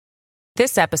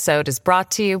This episode is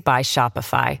brought to you by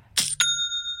Shopify.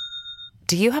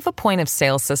 Do you have a point of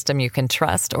sale system you can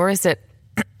trust, or is it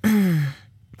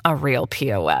a real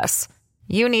POS?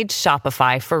 You need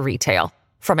Shopify for retail.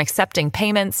 From accepting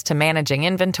payments to managing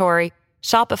inventory,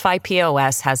 Shopify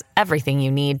POS has everything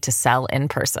you need to sell in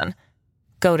person.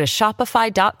 Go to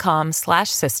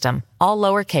shopify.com/system, all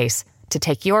lowercase, to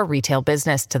take your retail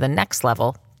business to the next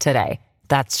level today.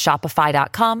 That's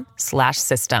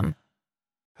shopify.com/system.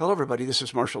 Hello, everybody. This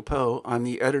is Marshall Poe. I'm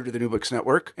the editor of the New Books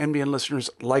Network. NBN listeners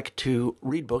like to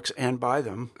read books and buy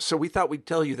them. So we thought we'd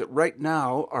tell you that right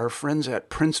now, our friends at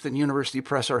Princeton University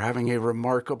Press are having a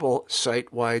remarkable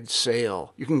site-wide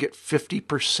sale. You can get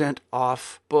 50%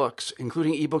 off books,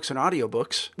 including ebooks and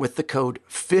audiobooks, with the code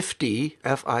 50,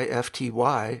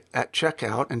 F-I-F-T-Y, at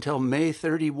checkout until May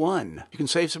 31. You can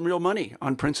save some real money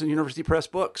on Princeton University Press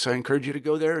books. I encourage you to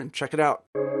go there and check it out.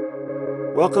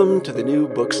 Welcome to the New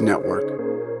Books Network.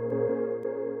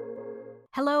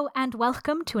 Hello and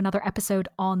welcome to another episode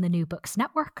on the New Books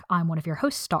Network. I'm one of your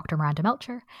hosts, Dr. Miranda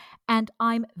Melcher, and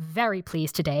I'm very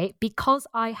pleased today because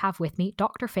I have with me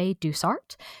Dr. Faye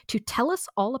Dussart to tell us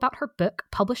all about her book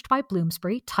published by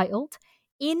Bloomsbury titled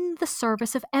In the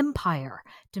Service of Empire,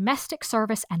 Domestic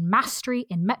Service and Mastery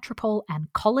in Metropole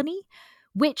and Colony,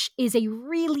 which is a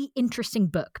really interesting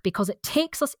book because it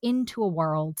takes us into a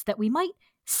world that we might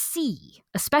see,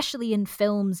 especially in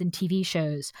films and TV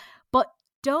shows, but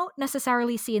don't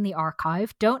necessarily see in the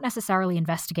archive, don't necessarily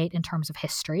investigate in terms of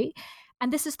history.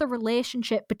 And this is the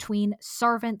relationship between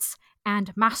servants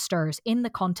and masters in the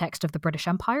context of the British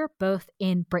Empire, both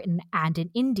in Britain and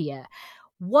in India.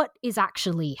 What is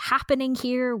actually happening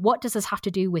here? What does this have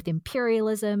to do with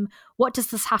imperialism? What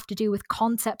does this have to do with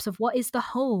concepts of what is the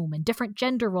home and different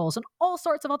gender roles and all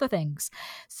sorts of other things?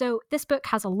 So this book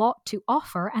has a lot to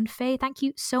offer. And Faye, thank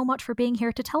you so much for being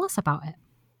here to tell us about it.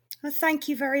 Well, thank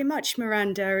you very much,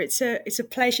 Miranda. It's a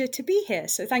pleasure to be here.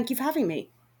 So thank you for having me.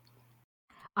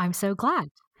 I'm so glad.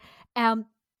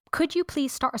 Could you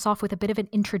please start us off with a bit of an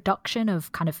introduction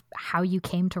of kind of how you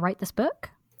came to write this book?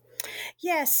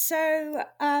 Yes. So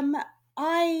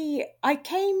I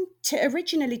came to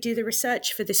originally do the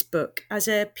research for this book as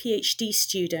a PhD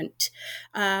student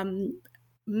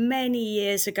many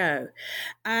years ago.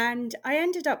 And I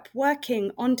ended up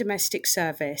working on domestic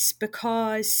service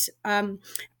because I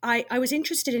was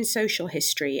interested in social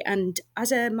history. And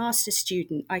as a master's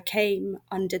student, I came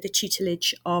under the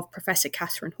tutelage of Professor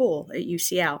Catherine Hall at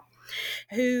UCL,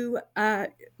 who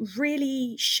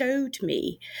really showed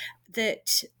me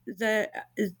that the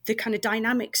kind of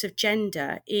dynamics of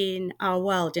gender in our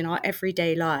world, in our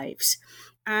everyday lives.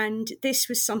 And this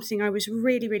was something I was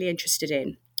really, really interested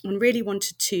in and really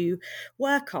wanted to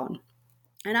work on.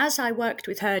 And as I worked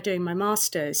with her doing my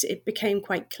master's, it became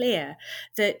quite clear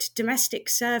that domestic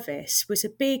service was a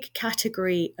big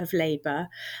category of labour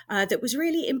that was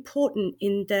really important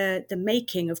in the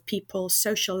making of people's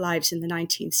social lives in the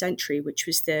 19th century, which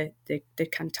was the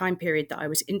kind of time period that I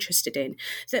was interested in,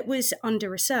 that was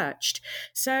under-researched.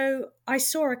 So I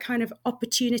saw a kind of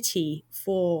opportunity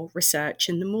for research,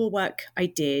 and the more work I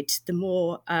did, the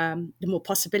more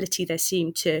possibility there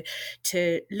seemed to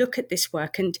look at this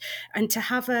work and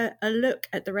to have a look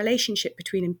at the relationship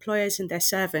between employers and their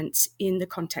servants in the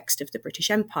context of the British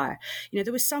Empire. You know,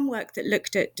 there was some work that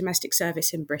looked at domestic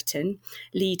service in Britain.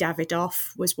 Lee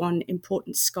Davidoff was one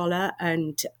important scholar,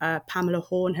 and Pamela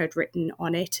Horn had written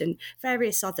on it, and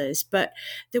various others. But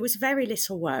there was very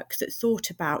little work that thought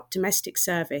about domestic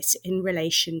service in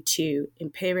relation to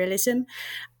imperialism.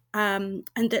 And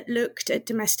that looked at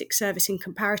domestic service in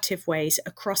comparative ways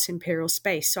across imperial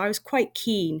space. So I was quite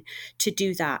keen to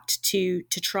do that, to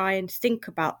try and think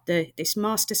about this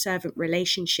master-servant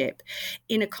relationship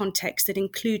in a context that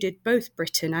included both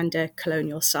Britain and a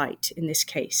colonial site, in this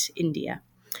case, India.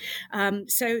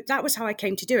 So that was how I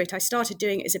came to do it. I started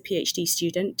doing it as a PhD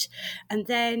student, and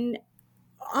then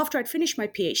after I'd finished my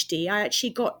PhD, I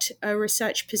actually got a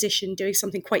research position doing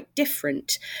something quite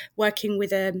different, working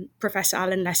with Professor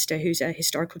Alan Lester, who's a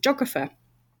historical geographer.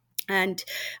 And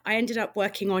I ended up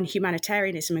working on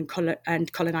humanitarianism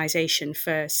and colonization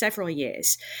for several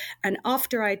years. And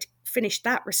after I'd finished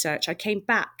that research, I came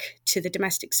back to the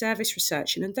domestic service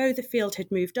research. And although the field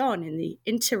had moved on in the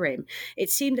interim,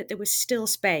 it seemed that there was still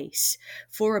space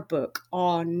for a book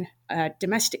on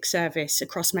domestic service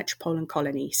across metropole and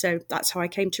colony. So that's how I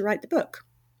came to write the book.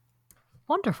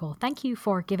 Wonderful. Thank you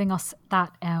for giving us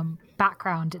that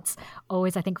background. It's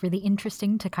always, I think, really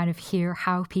interesting to kind of hear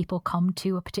how people come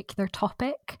to a particular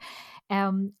topic.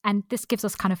 And this gives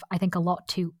us kind of, I think, a lot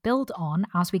to build on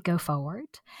as we go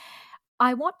forward.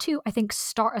 I want to, I think,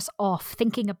 start us off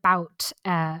thinking about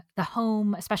the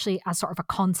home, especially as sort of a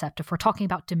concept. If we're talking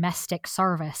about domestic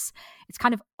service, it's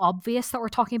kind of obvious that we're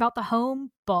talking about the home,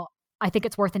 but I think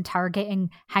it's worth interrogating,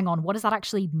 hang on, what does that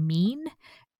actually mean?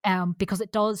 Because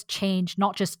it does change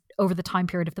not just over the time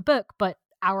period of the book, but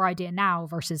our idea now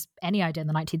versus any idea in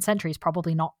the 19th century is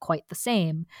probably not quite the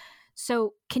same.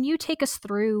 So can you take us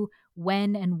through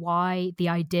when and why the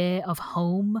idea of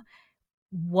home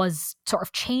was sort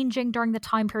of changing during the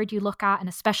time period you look at, and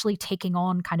especially taking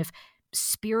on kind of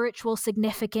spiritual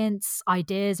significance,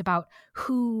 ideas about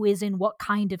who is in what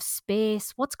kind of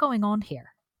space? What's going on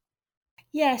here?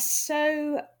 Yes,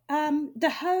 so the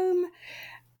home,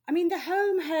 the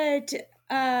home had,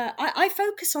 I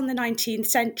focus on the 19th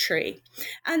century,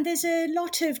 and there's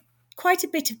quite a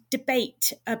bit of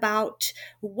debate about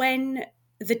when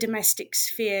the domestic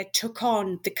sphere took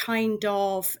on the kind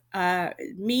of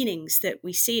meanings that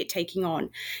we see it taking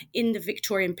on in the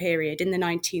Victorian period, in the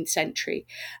 19th century.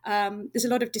 There's a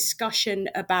lot of discussion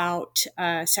about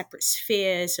separate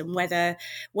spheres and whether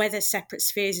separate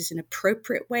spheres is an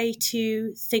appropriate way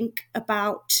to think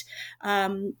about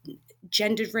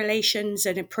gendered relations,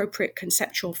 an appropriate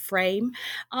conceptual frame.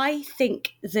 I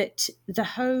think that the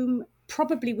home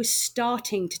probably was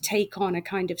starting to take on a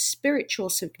kind of spiritual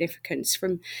significance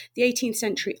from the 18th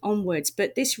century onwards.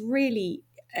 But this really,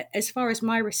 as far as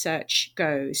my research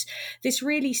goes, this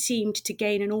really seemed to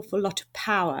gain an awful lot of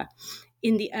power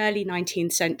in the early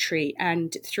 19th century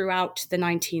and throughout the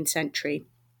 19th century.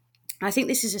 I think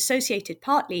this is associated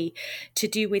partly to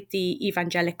do with the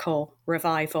evangelical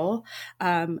revival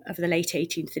of the late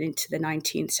 18th and into the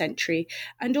 19th century,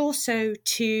 and also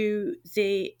to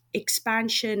the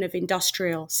expansion of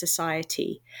industrial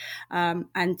society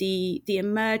and the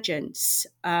emergence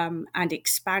and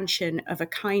expansion of a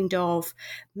kind of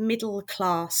middle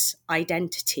class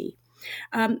identity.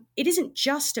 It isn't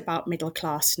just about middle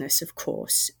classness, of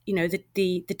course. You know,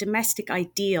 the domestic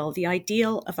ideal, the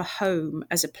ideal of a home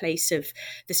as a place of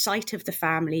the site of the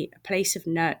family, a place of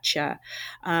nurture,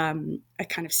 a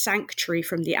kind of sanctuary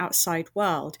from the outside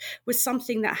world, was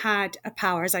something that had a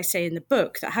power, as I say in the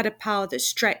book, that had a power that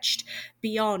stretched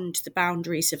beyond the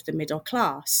boundaries of the middle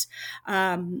class.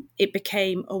 It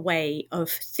became a way of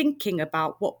thinking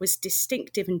about what was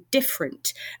distinctive and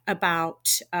different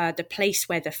about the place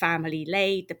where the family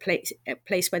laid, the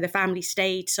place where the family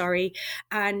stayed,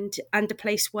 and the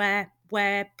place where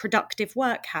productive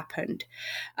work happened.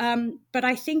 But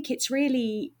I think it's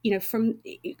really, from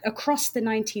across the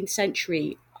 19th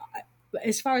century,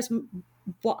 as far as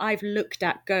what I've looked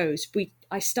at goes,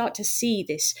 I start to see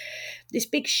this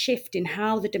big shift in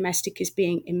how the domestic is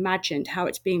being imagined, how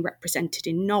it's being represented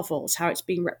in novels, how it's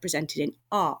being represented in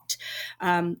art,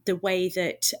 the way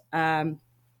that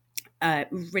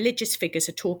religious figures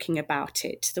are talking about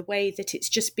it, the way that it's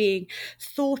just being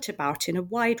thought about in a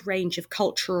wide range of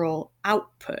cultural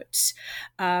outputs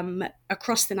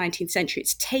across the 19th century.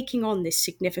 It's taking on this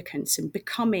significance and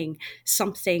becoming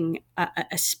something,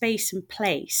 a space and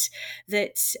place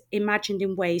that's imagined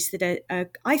in ways that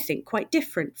are I think, quite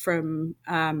different from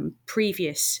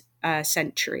previous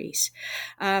centuries.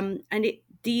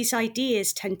 These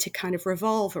ideas tend to kind of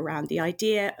revolve around the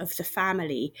idea of the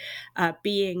family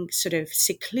being sort of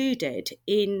secluded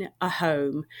in a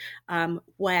home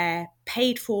where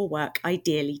paid for work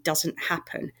ideally doesn't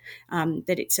happen,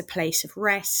 that it's a place of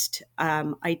rest,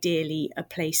 ideally a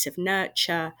place of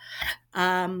nurture,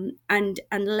 and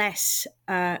less,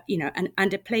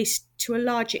 and a place to a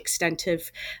large extent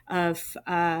of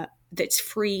that's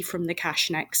free from the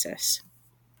cash nexus.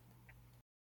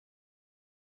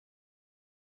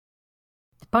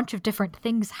 Bunch of different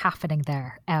things happening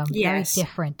there. Yes. Very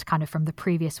different kind of from the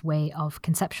previous way of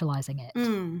conceptualizing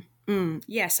it.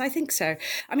 Yes, I think so.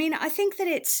 I think that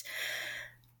it's,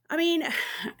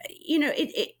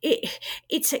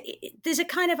 there's a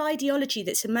kind of ideology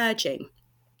that's emerging,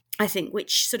 I think,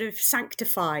 which sort of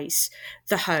sanctifies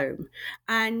the home.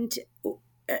 And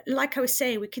like I was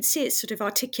saying, we could see it sort of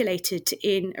articulated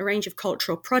in a range of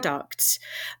cultural products,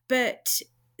 but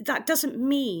that doesn't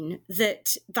mean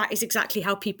that is exactly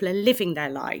how people are living their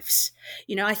lives.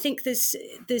 I think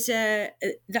the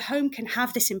home can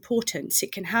have this importance.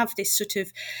 It can have this sort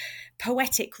of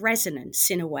poetic resonance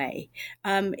in a way,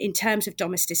 in terms of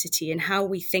domesticity and how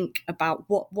we think about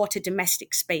what a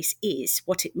domestic space is,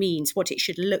 what it means, what it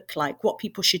should look like, what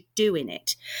people should do in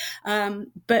it.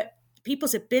 But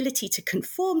people's ability to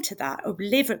conform to that or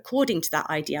live according to that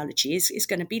ideology is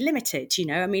going to be limited.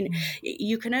 I mean,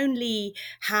 you can only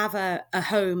have a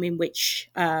home in which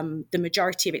the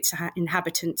majority of its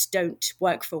inhabitants don't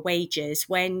work for wages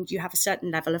when you have a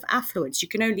certain level of affluence. You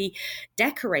can only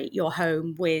decorate your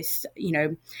home with,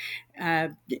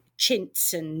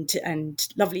 chintz and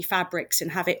lovely fabrics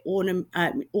and have it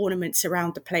ornaments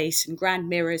around the place and grand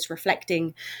mirrors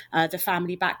reflecting the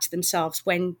family back to themselves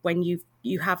when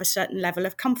you have a certain level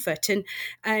of comfort.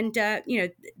 And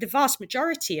the vast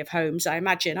majority of homes, I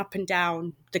imagine, up and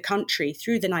down the country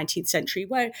through the 19th century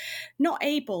were not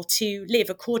able to live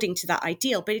according to that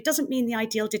ideal, but it doesn't mean the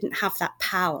ideal didn't have that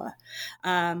power.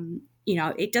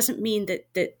 It doesn't mean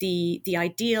that the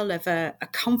ideal of a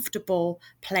comfortable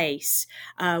place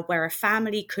where a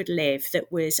family could live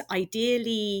that was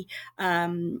ideally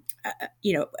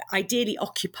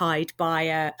occupied by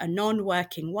a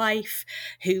non-working wife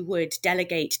who would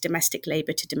delegate domestic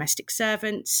labor to domestic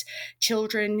servants,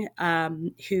 children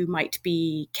who might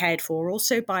be cared for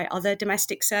also by other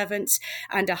domestic servants,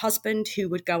 and a husband who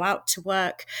would go out to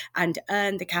work and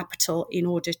earn the capital in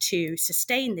order to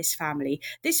sustain this family.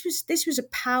 This was a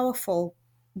powerful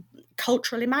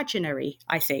cultural imaginary,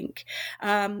 I think,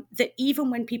 that even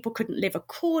when people couldn't live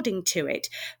according to it,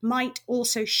 might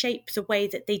also shape the way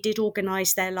that they did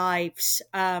organize their lives,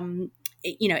 in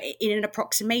an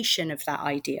approximation of that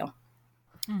ideal.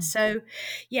 So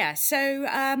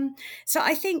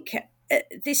I think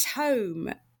this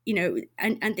home,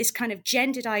 and this kind of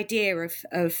gendered idea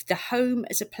of the home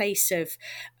as a place of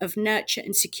nurture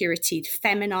and security,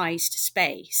 feminized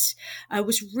space,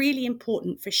 was really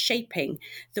important for shaping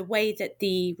the way that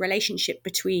the relationship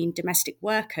between domestic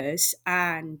workers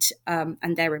and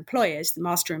their employers, the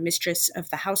master and mistress of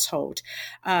the household,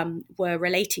 were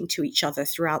relating to each other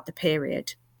throughout the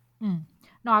period.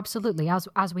 No, absolutely.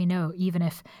 As we know, even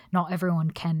if not everyone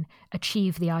can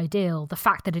achieve the ideal, the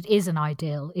fact that it is an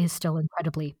ideal is still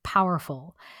incredibly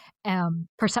powerful.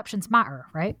 Perceptions matter,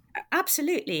 right?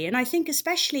 Absolutely. And I think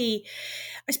especially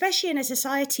in a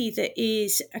society that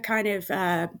is a kind of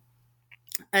a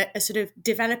sort of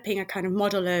developing a kind of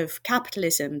model of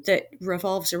capitalism that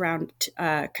revolves around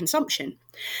consumption,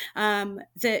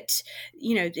 that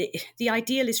the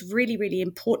ideal is really, really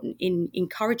important in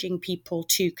encouraging people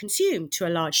to consume to a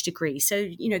large degree. So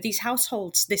these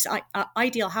households, this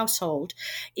ideal household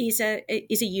is a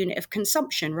unit of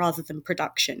consumption rather than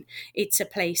production. It's a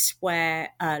place where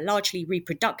largely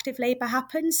reproductive labor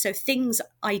happens. So things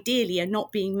ideally are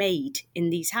not being made in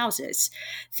these houses.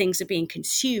 Things are being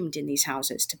consumed in these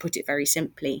houses, to put it very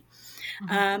simply.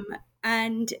 Mm-hmm.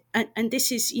 And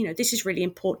this is really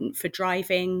important for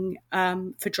driving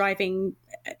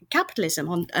capitalism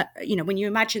on when you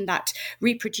imagine that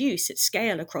reproduce at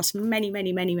scale across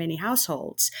many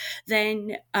households,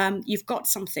 then you've got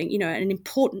something, an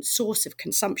important source of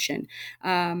consumption.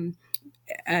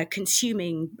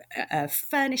 Consuming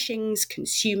furnishings,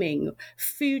 consuming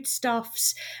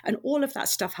foodstuffs, and all of that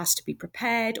stuff has to be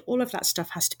prepared. All of that stuff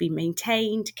has to be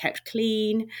maintained, kept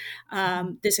clean.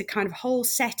 There's a kind of whole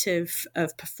set of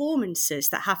performances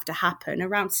that have to happen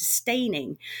around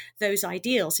sustaining those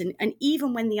ideals. And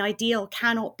even when the ideal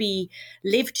cannot be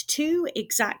lived to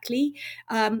exactly,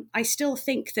 I still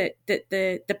think that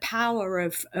the power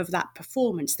of that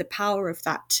performance, the power of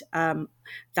that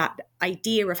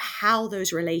idea of how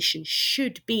those relations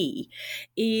should be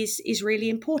is really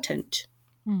important.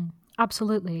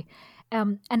 Absolutely.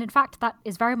 And in fact, that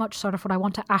is very much sort of what I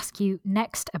want to ask you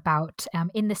next about,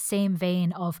 in the same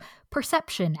vein of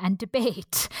perception and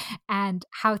debate and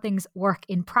how things work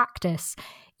in practice.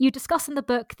 You discuss in the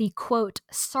book the, quote,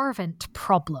 servant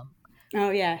problem. Oh,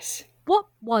 yes. What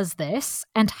was this,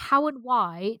 and how and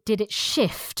why did it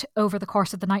shift over the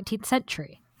course of the 19th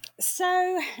century?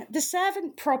 So the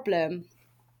servant problem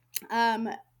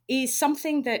is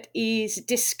something that is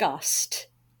discussed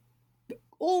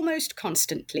almost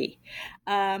constantly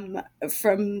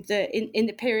from in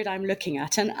the period I'm looking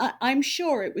at, and I'm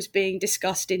sure it was being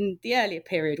discussed in the earlier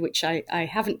period, which I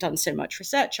haven't done so much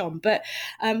research on, but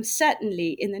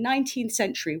certainly in the 19th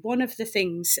century, one of the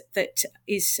things that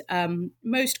is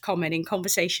most common in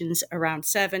conversations around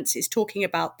servants is talking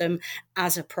about them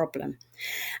as a problem.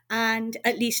 And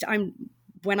at least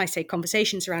when I say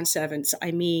conversations around servants, I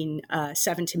mean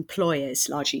servant employers,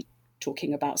 largely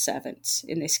talking about servants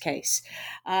in this case.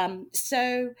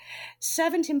 So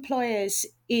servant employers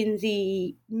in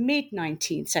the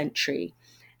mid-19th century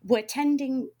were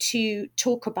tending to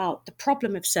talk about the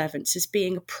problem of servants as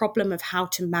being a problem of how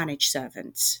to manage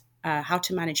servants. how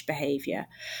to manage behavior.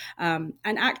 And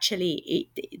actually,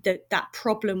 that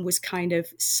problem was kind of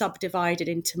subdivided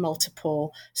into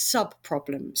multiple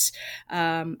sub-problems.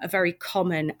 A very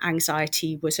common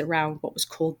anxiety was around what was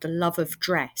called the love of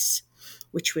dress,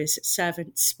 which was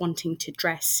servants wanting to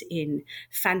dress in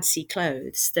fancy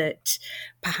clothes that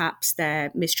perhaps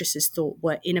their mistresses thought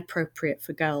were inappropriate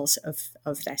for girls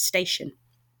of their station.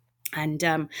 And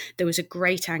there was a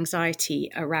great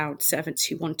anxiety around servants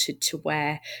who wanted to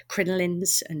wear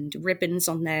crinolines and ribbons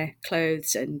on their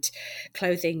clothes, and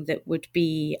clothing that would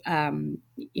be, that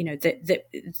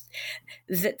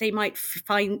they might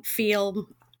feel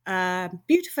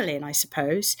beautiful in, I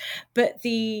suppose. But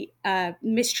the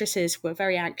mistresses were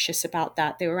very anxious about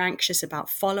that. They were anxious about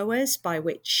followers, by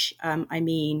which I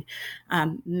mean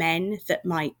men that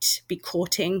might be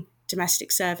courting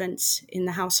domestic servants in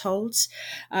the households.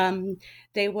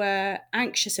 They were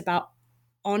anxious about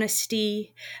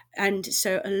honesty. And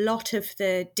so a lot of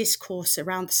the discourse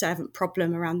around the servant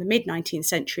problem around the mid-19th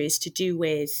century is to do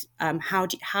with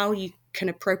how you can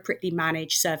appropriately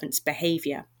manage servants'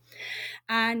 behavior.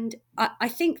 And I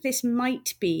think this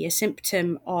might be a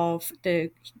symptom of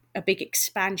a big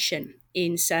expansion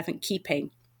in servant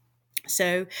keeping.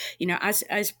 So,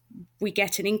 as we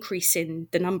get an increase in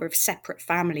the number of separate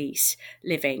families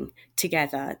living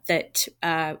together, that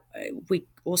we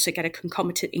also get a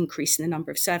concomitant increase in the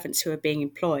number of servants who are being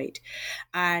employed.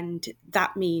 And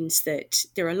that means that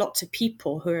there are lots of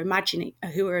people who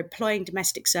are employing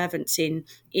domestic servants in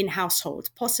households,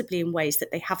 possibly in ways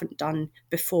that they haven't done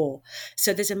before.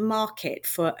 So there's a market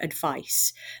for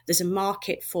advice. There's a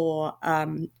market for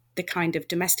the kind of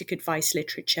domestic advice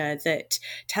literature that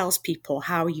tells people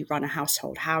how you run a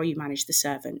household, how you manage the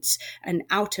servants. And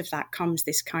out of that comes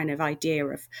this kind of idea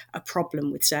of a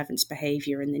problem with servants'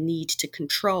 behavior and the need to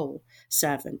control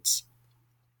servants.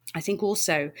 I think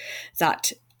also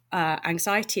that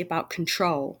anxiety about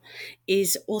control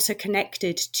is also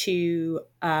connected to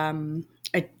a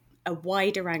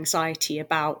wider anxiety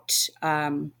about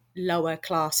lower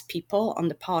class people on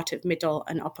the part of middle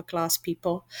and upper class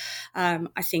people.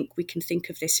 I think we can think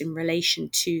of this in relation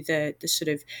to the sort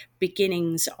of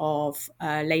beginnings of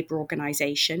labour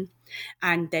organisation,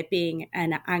 and there being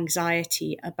an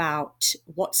anxiety about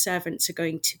what servants are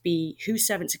going to be, who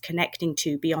servants are connecting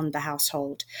to beyond the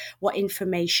household, what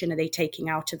information are they taking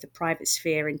out of the private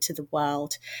sphere into the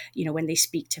world, when they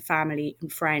speak to family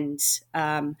and friends,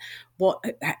 that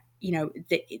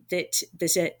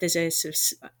there's a sort of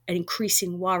an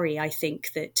increasing worry, I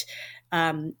think, that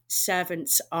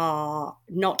servants are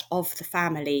not of the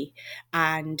family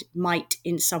and might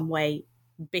in some way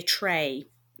betray.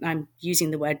 I'm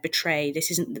using the word betray. This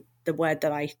isn't the word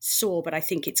that I saw, but I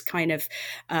think it's kind of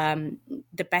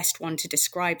the best one to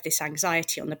describe this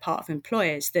anxiety on the part of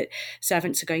employers, that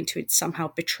servants are going to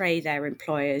somehow betray their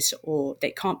employers, or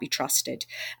they can't be trusted,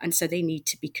 and so they need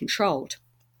to be controlled.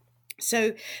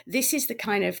 So this is the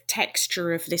kind of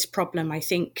texture of this problem, I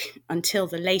think, until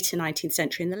the later 19th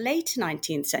century. In the later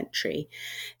 19th century,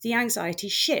 the anxiety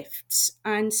shifts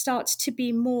and starts to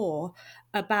be more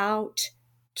about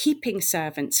keeping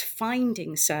servants,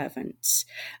 finding servants.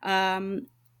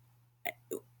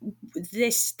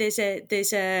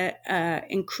 There's a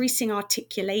increasing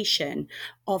articulation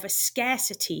of a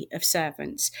scarcity of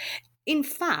servants. In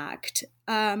fact,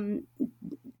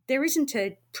 there isn't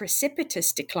a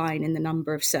precipitous decline in the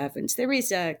number of servants. There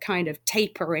is a kind of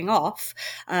tapering off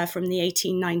from the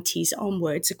 1890s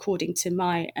onwards, according to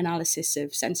my analysis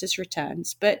of census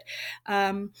returns. But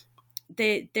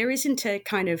there isn't a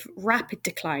kind of rapid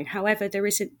decline. However, there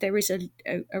is a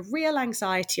real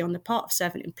anxiety on the part of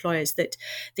servant employers that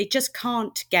they just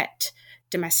can't get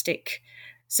domestic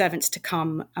servants to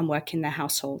come and work in their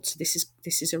households. So this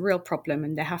is a real problem,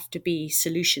 and there have to be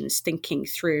solutions thinking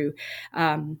through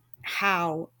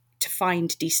how to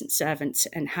find decent servants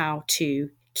and how to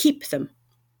keep them.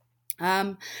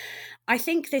 I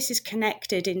think this is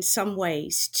connected in some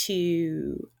ways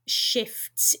to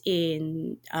shifts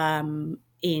in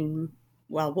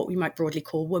what we might broadly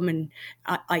call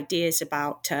ideas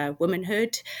about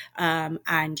womanhood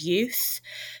and youth.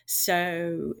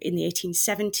 So in the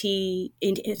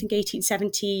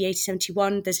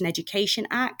 1871, there's an Education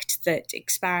Act that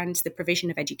expands the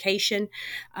provision of education.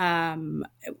 I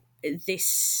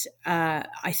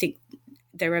think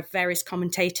there are various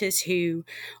commentators who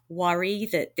worry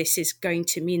that this is going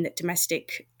to mean that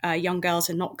domestic young girls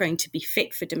are not going to be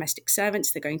fit for domestic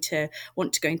servants. They're going to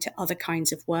want to go into other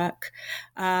kinds of work.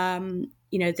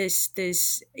 There's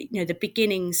the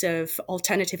beginnings of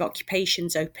alternative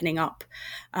occupations opening up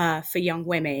for young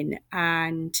women,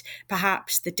 and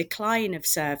perhaps the decline of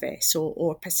service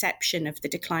or perception of the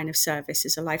decline of service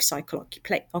as a life cycle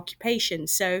occupation.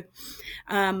 So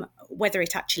whether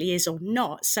it actually is or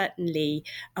not, certainly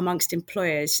amongst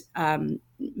employers,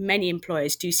 many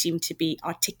employers do seem to be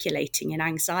articulating an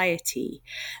anxiety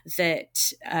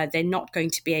that they're not going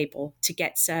to be able to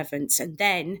get servants. And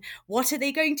then what are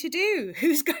they going to do?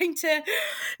 Who's going to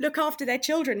look after their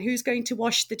children? Who's going to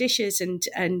wash the dishes and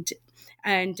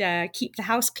keep the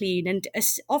house clean and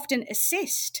often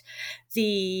assist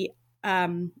the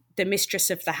mistress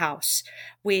of the house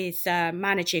with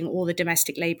managing all the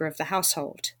domestic labour of the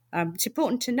household? It's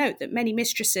important to note that many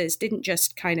mistresses didn't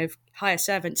just kind of hire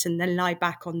servants and then lie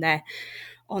back on their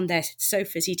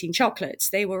sofas eating chocolates.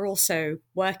 They were also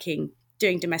working,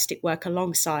 doing domestic work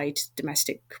alongside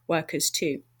domestic workers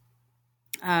too.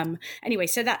 Anyway,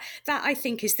 so that I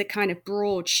think is the kind of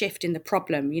broad shift in the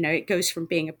problem. It goes from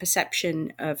being a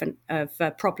perception of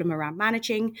a problem around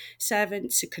managing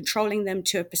servants, controlling them,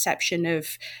 to a perception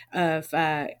of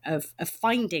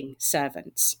finding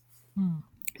servants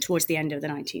towards the end of the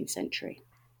 19th century.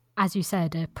 As you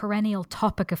said, a perennial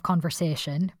topic of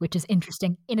conversation, which is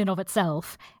interesting in and of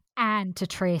itself, and to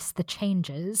trace the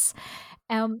changes.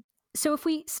 So if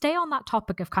we stay on that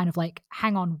topic of kind of like,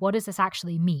 hang on, what does this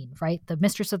actually mean, right? The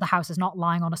mistress of the house is not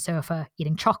lying on a sofa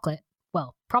eating chocolate.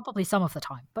 Well, probably some of the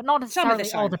time, but not necessarily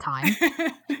all the time.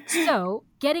 So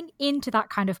getting into that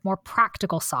kind of more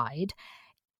practical side,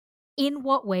 in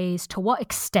what ways, to what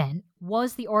extent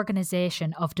was the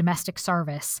organization of domestic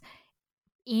service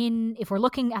if we're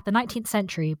looking at the 19th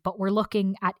century, but we're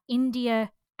looking at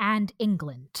India and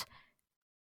England,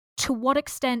 to what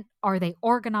extent are they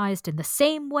organized in the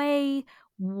same way?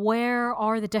 Where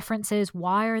are the differences?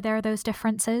 Why are there those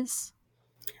differences?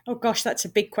 Oh gosh, that's a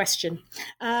big question.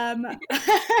 This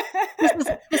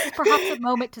is perhaps a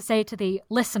moment to say to the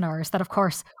listeners that, of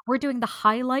course, we're doing the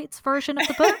highlights version of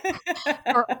the book.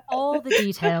 For all the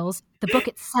details, the book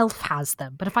itself has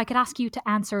them. But if I could ask you to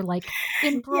answer, like,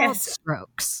 in broad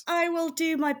strokes. I will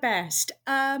do my best.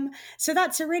 So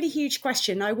that's a really huge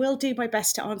question. I will do my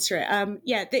best to answer it.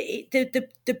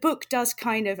 The book does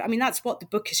kind of, that's what the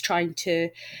book is trying to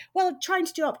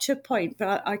do up to a point,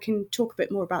 but I can talk a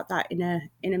bit more about that in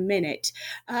a minute.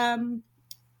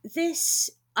 This,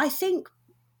 I think,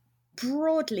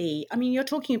 broadly, you're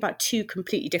talking about two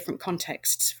completely different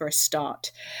contexts for a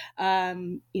start.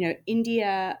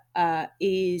 India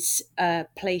is a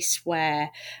place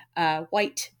where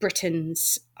white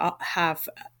Britons have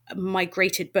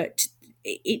migrated, but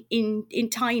in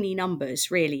tiny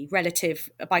numbers, really, relative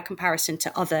by comparison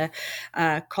to other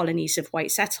colonies of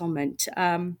white settlement.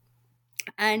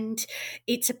 And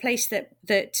it's a place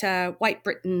that white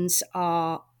Britons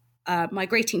are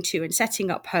migrating to and setting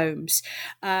up homes.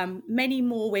 Many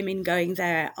more women going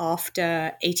there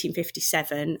after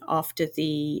 1857, after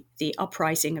the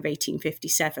uprising of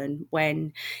 1857,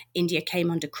 when India came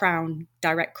under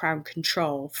direct crown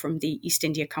control from the East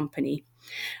India Company.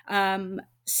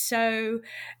 So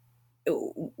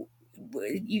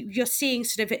you're seeing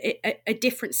sort of a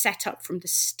different setup from the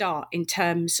start in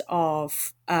terms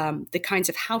of the kinds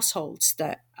of households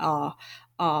that are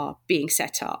being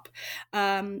set up.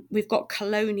 We've got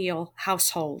colonial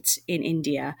households in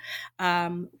India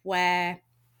where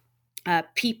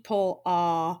people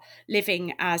are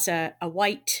living as a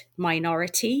white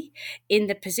minority in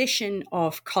the position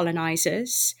of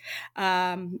colonizers,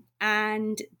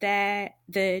 and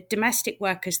the domestic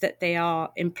workers that they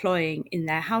are employing in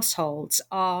their households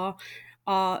are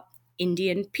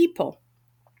Indian people.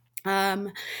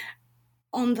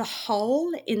 On the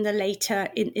whole, in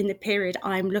the period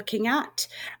I'm looking at,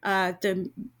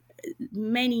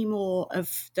 many more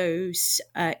of those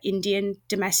Indian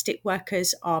domestic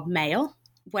workers are male,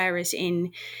 whereas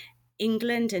in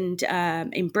England and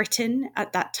in Britain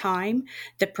at that time,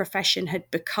 the profession had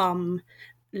become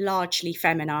largely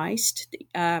feminized.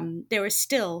 There were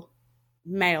still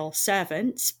male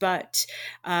servants, but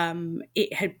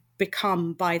it had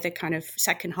become, by the kind of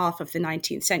second half of the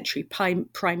 19th century,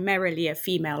 primarily a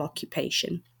female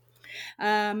occupation.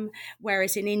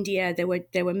 Whereas in India, there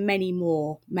were many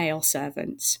more male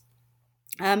servants.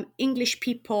 English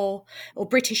people, or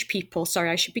British people, sorry,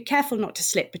 I should be careful not to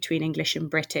slip between English and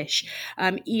British,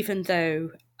 even though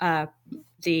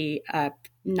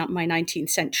my 19th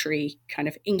century kind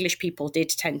of English people did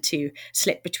tend to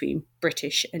slip between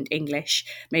British and English,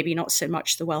 maybe not so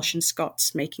much the Welsh and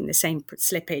Scots making the same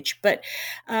slippage, but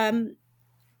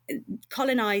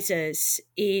colonizers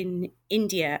in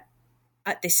India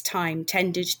at this time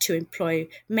tended to employ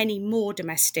many more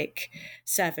domestic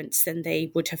servants than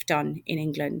they would have done in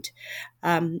England.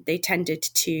 They tended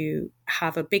to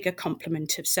have a bigger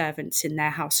complement of servants in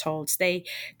their households. They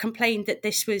complained that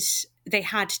they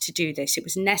had to do this. It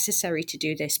was necessary to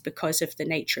do this because of the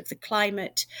nature of the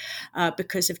climate,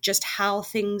 because of just how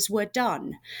things were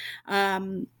done.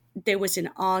 There was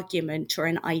an argument or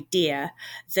an idea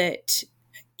that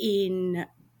in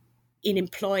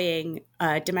employing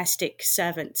domestic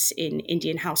servants in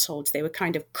Indian households, they were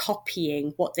kind of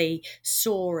copying what they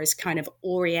saw as kind of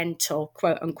Oriental,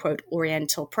 quote unquote,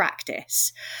 Oriental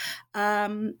practice.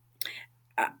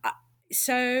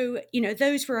 So,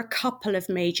 those were a couple of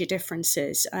major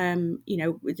differences.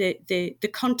 The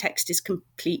context is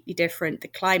completely different. The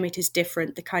climate is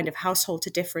different. The kind of households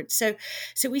are different. So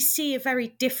we see a very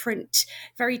different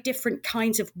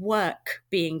kinds of work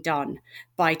being done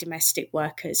by domestic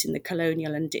workers in the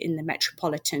colonial and in the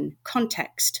metropolitan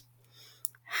context.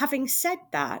 Having said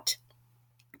that,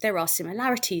 there are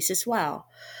similarities as well.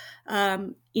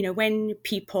 When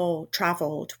people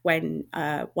travelled, when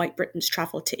white Britons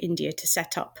travelled to India to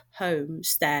set up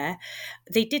homes there,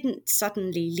 they didn't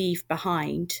suddenly leave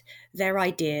behind their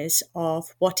ideas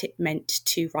of what it meant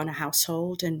to run a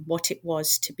household and what it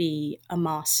was to be a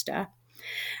master.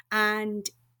 And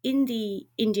in the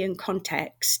Indian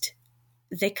context,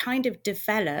 they kind of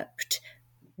developed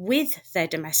with their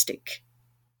domestic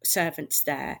servants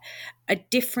there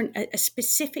a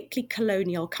specifically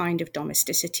colonial kind of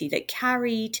domesticity that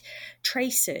carried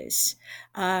traces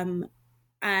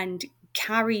and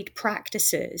carried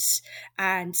practices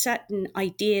and certain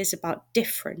ideas about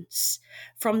difference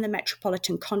from the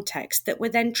metropolitan context that were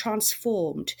then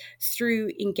transformed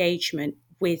through engagement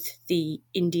with the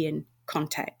Indian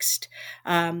context.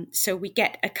 So we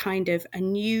get a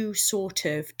new sort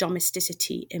of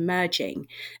domesticity emerging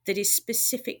that is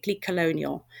specifically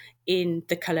colonial in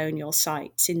the colonial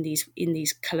sites, in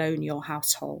these colonial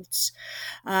households.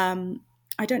 I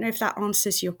don't know if that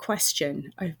answers your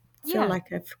question. I feel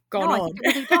like I've gone on. I think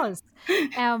it really does.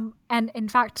 And in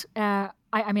fact,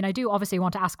 I do obviously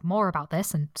want to ask more about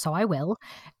this, and so I will.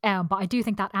 But I do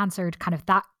think that answered kind of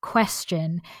that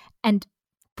question and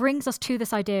brings us to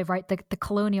this idea of, right, the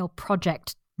colonial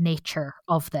project nature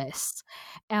of this.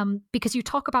 Because you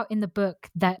talk about in the book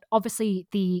that obviously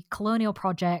the colonial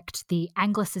project, the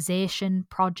Anglicization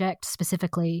project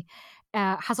specifically,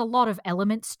 has a lot of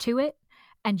elements to it,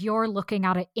 and you're looking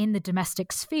at it in the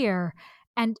domestic sphere.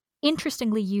 And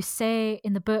interestingly, you say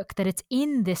in the book that it's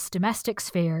in this domestic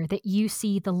sphere that you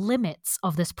see the limits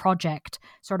of this project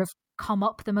sort of come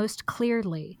up the most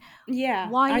clearly. Yeah,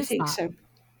 why I is think that? so.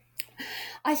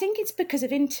 I think it's because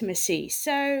of intimacy.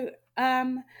 So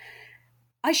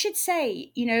I should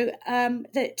say,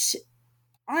 that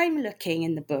I'm looking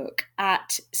in the book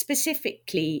at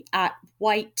specifically at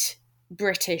white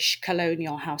British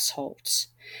colonial households.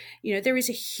 There is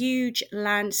a huge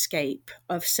landscape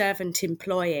of servant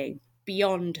employing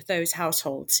beyond those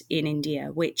households in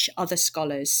India, which other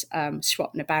scholars,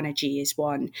 Swapna Banerjee is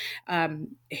one,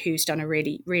 who's done a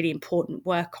really, really important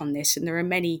work on this. And there are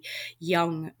many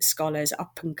young scholars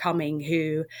up and coming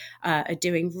who are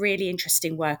doing really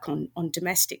interesting work on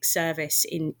domestic service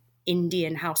in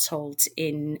Indian households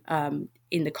in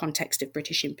the context of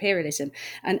British imperialism.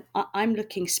 And I'm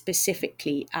looking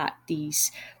specifically at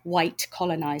these white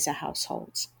colonizer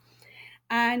households.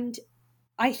 And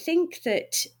I think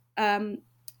that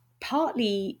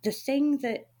partly the thing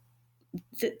that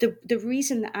the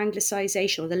reason that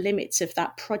Anglicization or the limits of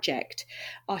that project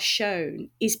are shown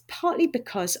is partly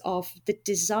because of the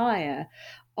desire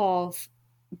of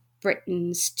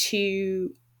Britons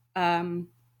to, the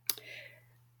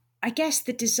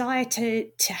desire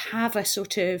to have a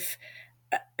sort of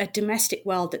a domestic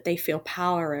world that they feel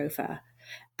power over.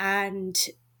 And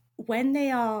when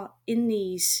they are in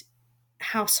these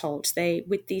households,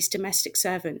 with these domestic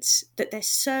servants that they're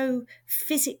so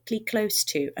physically close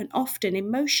to and often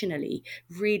emotionally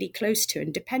really close to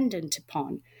and dependent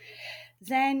upon,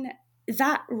 then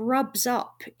that rubs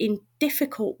up in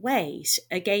difficult ways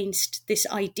against this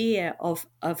idea of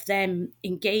them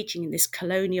engaging in this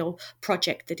colonial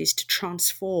project that is to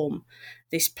transform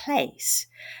this place.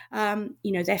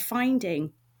 They're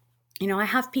finding, I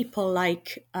have people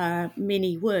like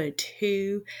Minnie Wood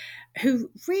who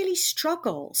really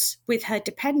struggles with her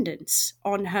dependence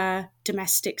on her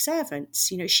domestic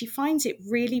servants. She finds it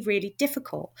really, really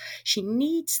difficult. She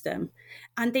needs them,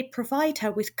 and they provide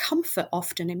her with comfort,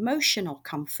 often emotional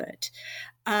comfort.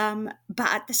 But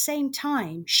at the same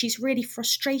time, she's really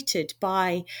frustrated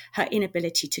by her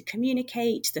inability to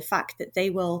communicate, the fact that they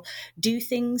will do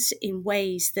things in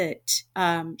ways that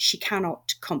she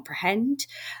cannot comprehend.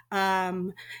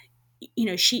 Her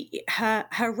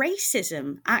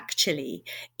racism actually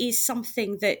is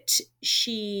something that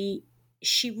she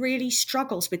really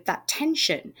struggles with, that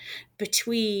tension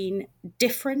between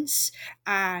difference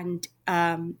and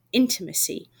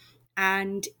intimacy,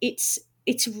 and it's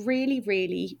really,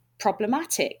 really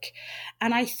problematic.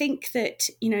 And I think that,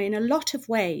 in a lot of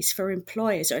ways for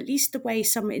employers, or at least the way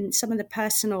in some of the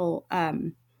personal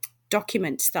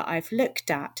documents that I've looked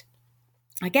at,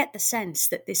 I get the sense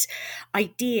that this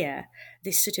idea,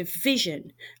 this sort of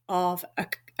vision of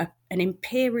an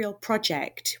imperial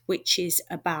project, which is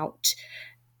about,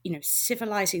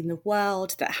 civilizing the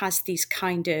world, that has these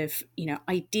kind of,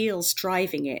 ideals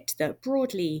driving it that are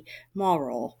broadly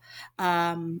moral,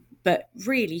 but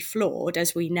really flawed,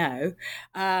 as we know,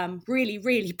 really,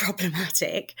 really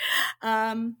problematic.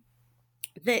 That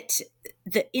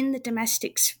in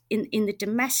the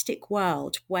domestic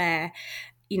world, where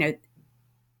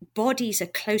bodies are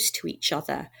close to each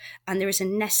other, and there is a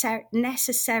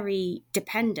necessary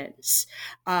dependence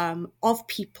of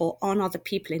people on other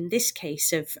people, in this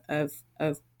case of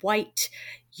white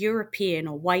European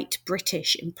or white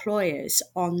British employers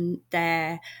on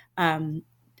their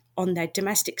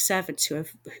domestic servants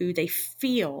who they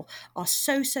feel are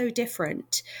so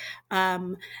different,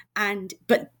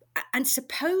 and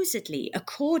supposedly,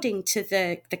 according to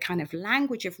the kind of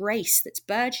language of race that's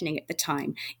burgeoning at the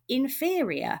time,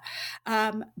 inferior.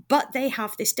 But they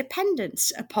have this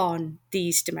dependence upon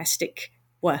these domestic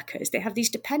workers. They have these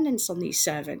dependence on these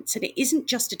servants. And it isn't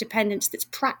just a dependence that's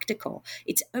practical,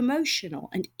 it's emotional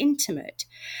and intimate.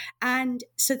 And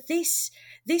so this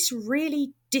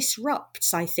really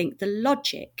disrupts, I think, the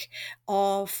logic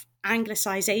of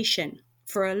Anglicization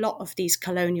for a lot of these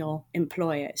colonial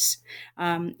employers.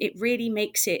 It really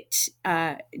makes it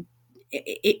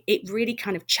really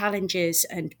kind of challenges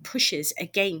and pushes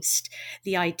against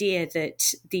the idea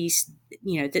that these,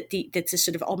 that the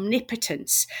sort of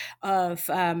omnipotence of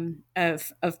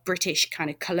British kind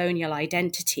of colonial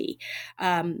identity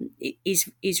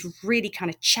is really kind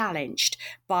of challenged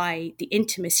by the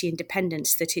intimacy and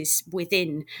dependence that is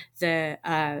within the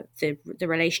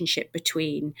relationship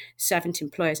between servant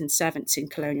employers and servants in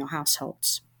colonial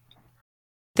households.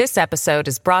 This episode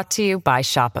is brought to you by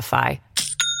Shopify.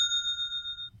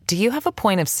 Do you have a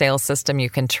point of sale system you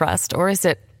can trust, or is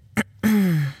it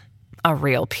a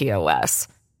real POS?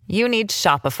 You need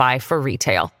Shopify for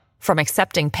retail. From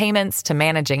accepting payments to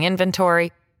managing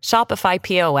inventory, Shopify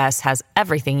POS has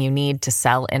everything you need to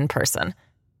sell in person.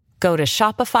 Go to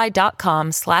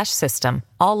shopify.com/system,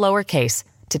 all lowercase,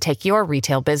 to take your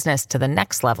retail business to the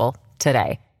next level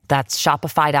today. That's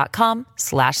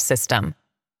shopify.com/system.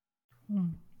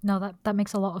 No, that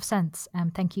makes a lot of sense.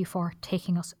 Thank you for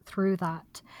taking us through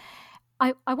that.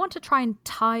 I want to try and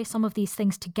tie some of these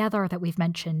things together that we've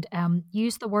mentioned.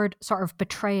 Use the word sort of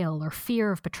betrayal or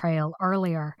fear of betrayal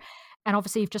earlier. And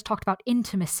obviously you've just talked about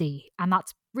intimacy, and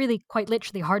that's really quite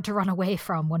literally hard to run away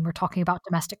from when we're talking about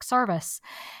domestic service.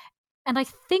 And I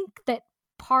think that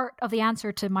part of the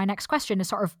answer to my next question is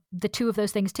sort of the two of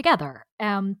those things together.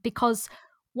 Because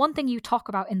one thing you talk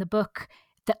about in the book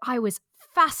that I was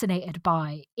fascinated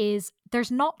by is there's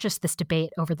not just this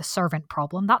debate over the servant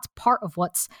problem. That's part of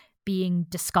what's being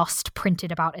discussed,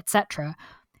 printed about, etc.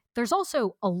 There's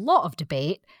also a lot of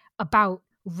debate about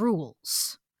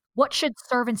rules. What should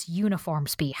servants'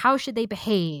 uniforms be? How should they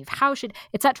behave? How should,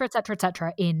 etc., etc.,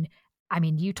 etc.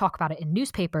 You talk about it in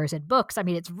newspapers and books.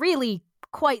 It's really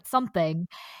quite something.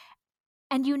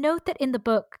 And you note that in the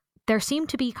book, there seem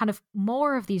to be kind of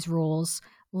more of these rules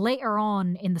later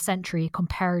on in the century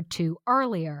compared to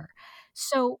earlier.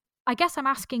 So I guess I'm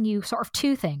asking you sort of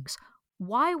two things.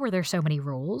 Why were there so many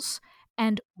rules?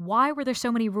 And why were there so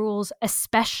many rules,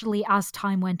 especially as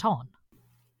time went on?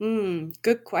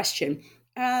 Good question.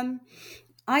 I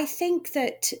think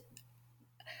that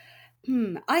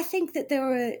there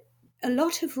were a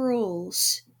lot of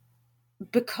rules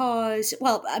because,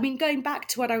 going back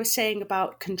to what I was saying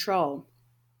about control,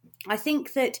 I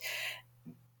think that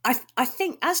I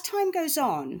think as time goes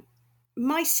on,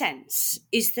 my sense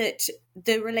is that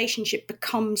the relationship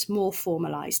becomes more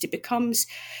formalized. It becomes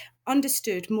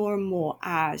understood more and more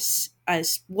as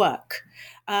work.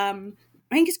 I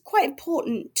think it's quite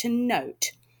important to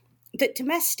note that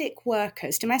domestic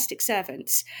workers, domestic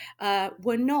servants,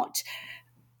 were not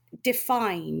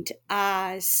defined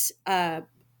as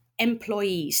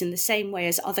employees in the same way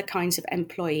as other kinds of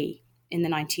employee. in the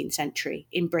 19th century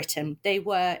in Britain. They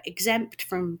were exempt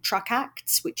from truck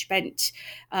acts, which meant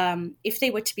if they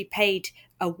were to be paid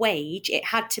a wage, it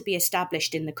had to be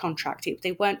established in the contract.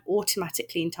 They weren't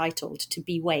automatically entitled to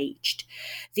be waged.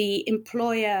 The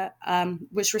employer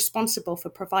was responsible for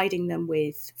providing them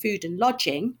with food and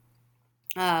lodging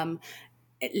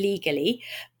legally,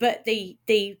 but they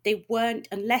weren't,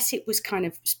 unless it was kind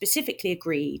of specifically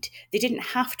agreed, they didn't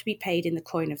have to be paid in the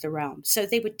coin of the realm. So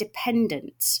they were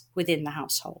dependents within the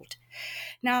household.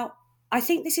 Now, I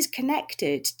think this is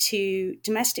connected to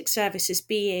domestic services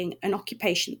being an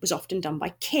occupation that was often done by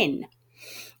kin.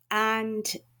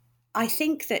 And I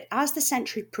think that as the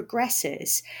century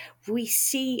progresses, we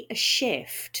see a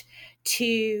shift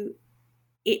to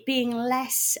it being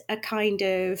less a kind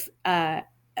of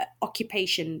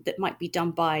occupation that might be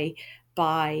done by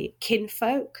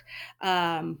kinfolk,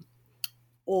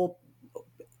 or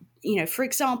for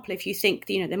example, if you think,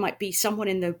 there might be someone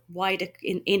in the wider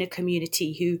in a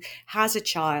community who has a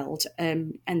child,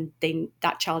 and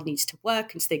that child needs to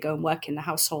work, and so they go and work in the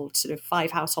household, sort of 5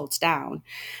 households down.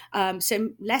 So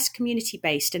less community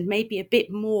based, and maybe a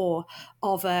bit more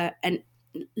of a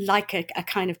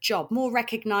kind of job, more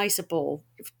recognizable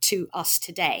to us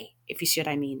today, if you see what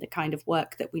I mean, the kind of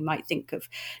work that we might think of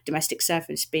domestic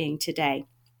servants being today.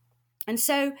 And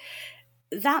so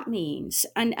that means,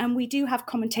 and we do have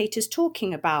commentators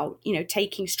talking about,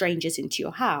 taking strangers into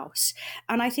your house.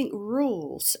 And I think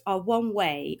rules are one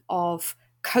way of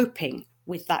coping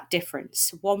with that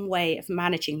difference, one way of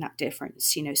managing that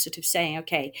difference, sort of saying,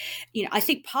 okay, I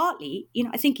think partly,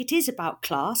 I think it is about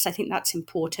class. I think that's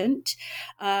important.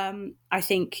 I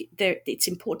think it's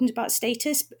important about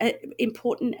status,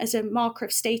 important as a marker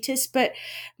of status. But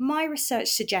my research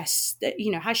suggests that,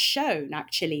 has shown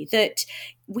actually that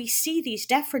we see these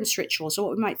deference rituals, or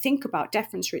what we might think about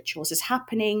deference rituals, as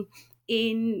happening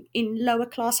in lower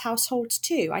class households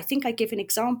too. I think I give an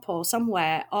example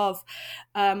somewhere of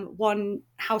one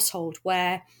household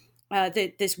where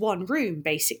there's one room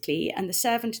basically, and the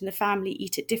servant and the family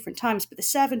eat at different times, but the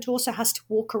servant also has to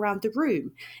walk around the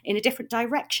room in a different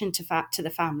direction to the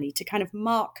family, to kind of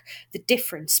mark the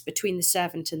difference between the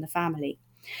servant and the family.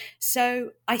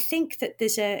 So I think that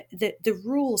the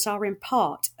rules are in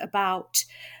part about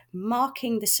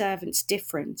marking the servant's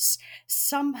difference,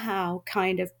 somehow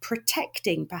kind of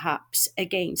protecting perhaps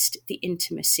against the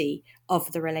intimacy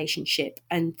of the relationship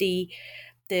and the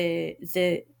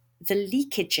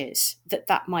leakages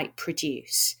that might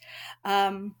produce.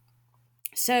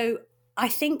 So I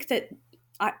think that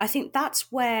I think that's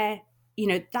where,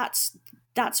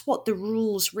 that's what the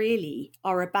rules really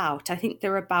are about. I think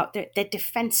they're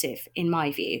defensive in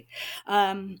my view.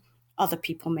 Other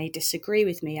people may disagree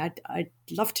with me. I'd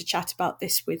love to chat about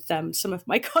this with some of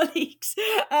my colleagues.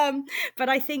 But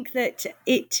I think that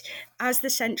as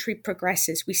the century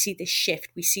progresses, we see this shift.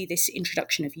 We see this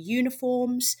introduction of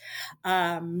uniforms.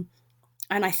 And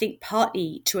I think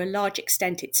partly, to a large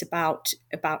extent, it's about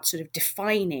sort of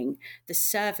defining the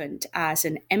servant as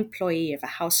an employee of a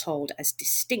household, as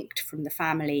distinct from the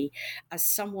family, as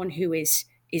someone who is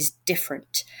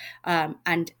different.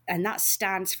 And that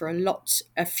stands for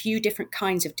a few different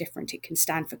kinds of different. It can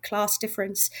stand for class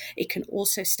difference. It can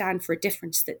also stand for a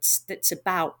difference that's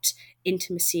about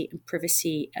intimacy and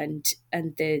privacy and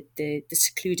the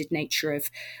secluded nature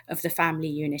of the family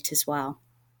unit as well.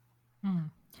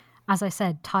 As I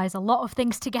said, ties a lot of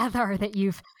things together that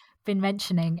you've been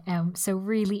mentioning. So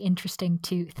really interesting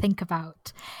to think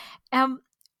about.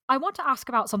 I want to ask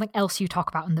about something else you talk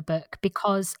about in the book,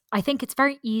 because I think it's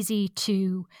very easy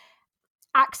to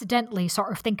accidentally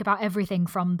sort of think about everything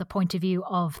from the point of view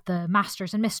of the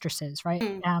masters and mistresses, right?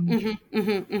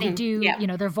 They do,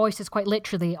 yeah. Their voices quite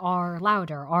literally are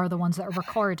louder, are the ones that are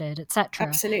recorded, etc.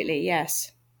 Absolutely,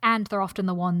 yes. And they're often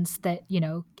the ones that,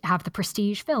 have the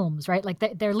prestige films, right? Like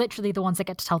they're literally the ones that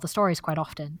get to tell the stories quite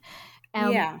often.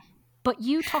 But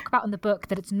you talk about in the book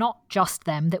that it's not just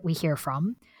them that we hear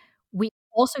from. We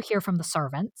also hear from the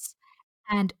servants,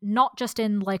 and not just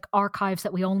in like archives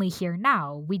that we only hear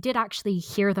now. We did actually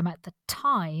hear them at the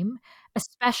time,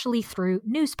 especially through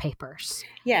newspapers.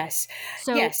 Yes.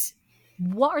 So yes.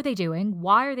 What are they doing?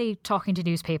 Why are they talking to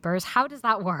newspapers? How does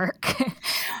that work?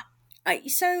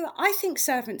 So I think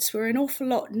servants were an awful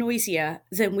lot noisier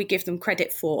than we give them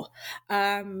credit for.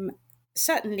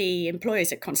 Certainly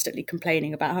employers are constantly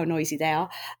complaining about how noisy they are.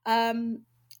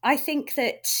 I think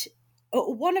that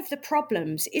one of the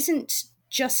problems isn't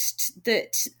just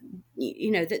that,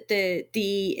 that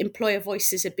the employer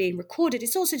voices are being recorded.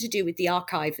 It's also to do with the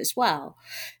archive as well.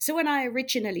 So when I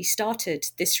originally started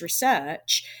this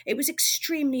research, it was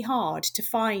extremely hard to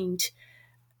find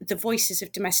the voices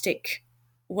of domestic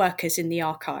workers in the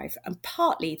archive. And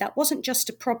partly that wasn't just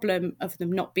a problem of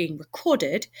them not being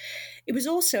recorded, it was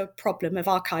also a problem of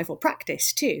archival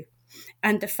practice too.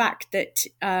 And the fact that,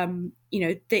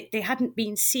 they hadn't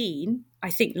been seen, I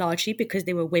think largely because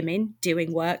they were women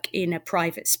doing work in a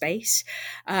private space,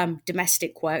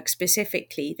 domestic work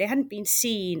specifically, they hadn't been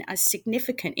seen as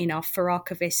significant enough for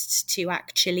archivists to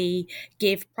actually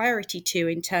give priority to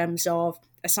in terms of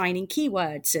assigning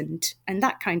keywords and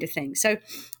that kind of thing. So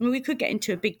we could get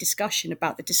into a big discussion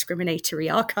about the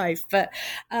discriminatory archive, but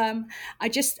I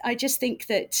just think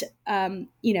that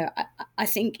I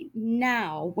think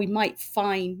now we might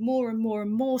find more and more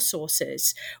and more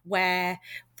sources where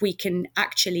we can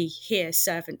actually hear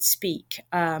servants speak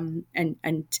and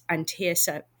hear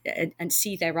and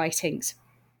see their writings.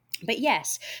 But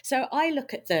yes, so I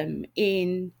look at them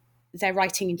in their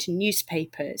writing into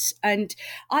newspapers. And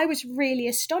I was really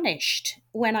astonished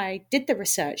when I did the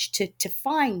research to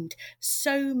find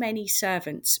so many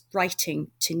servants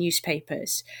writing to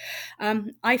newspapers.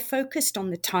 I focused on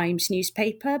the Times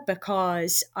newspaper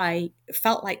because I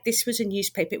felt like this was a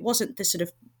newspaper. It wasn't the sort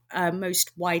of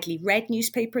most widely read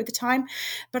newspaper at the time,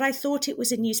 but I thought it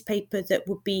was a newspaper that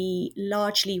would be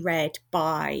largely read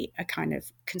by a kind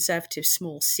of conservative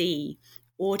small c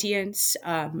audience,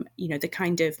 the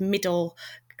kind of middle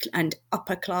and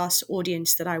upper class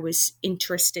audience that I was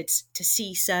interested to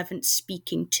see servants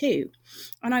speaking to.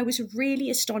 And I was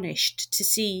really astonished to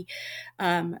see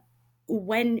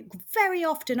when very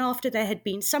often after there had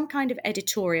been some kind of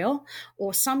editorial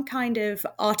or some kind of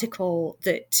article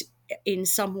that in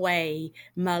some way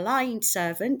maligned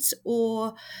servants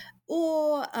or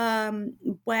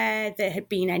where there had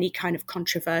been any kind of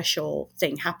controversial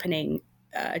thing happening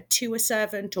to a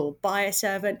servant or by a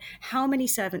servant, how many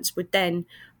servants would then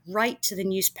write to the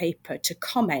newspaper to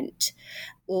comment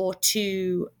or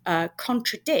to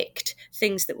contradict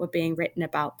things that were being written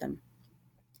about them.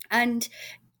 And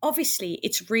obviously,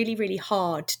 it's really, really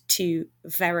hard to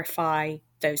verify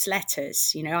those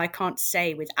letters. I can't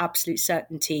say with absolute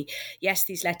certainty, yes,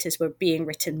 these letters were being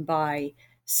written by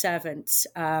servants.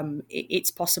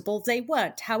 It's possible they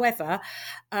weren't. However,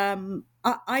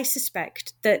 I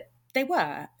suspect that they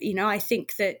were. I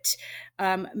think that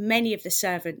many of the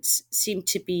servants seem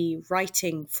to be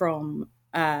writing from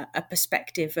a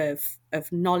perspective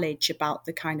of knowledge about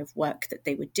the kind of work that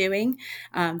they were doing.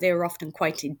 They were often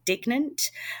quite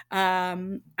indignant,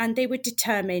 and they were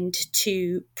determined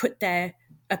to put their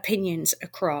opinions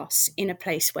across in a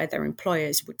place where their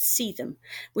employers would see them,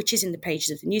 which is in the pages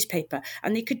of the newspaper.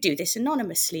 And they could do this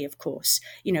anonymously, of course,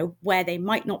 where they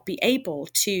might not be able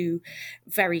to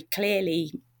very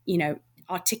clearly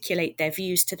articulate their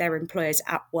views to their employers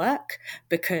at work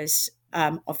because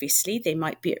obviously they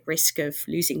might be at risk of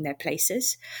losing their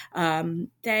places.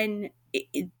 Then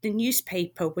the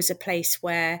newspaper was a place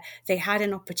where they had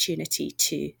an opportunity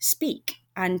to speak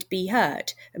and be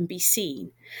heard and be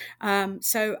seen.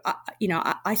 So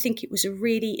I think it was a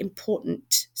really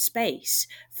important space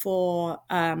for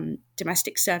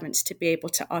domestic servants to be able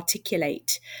to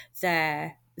articulate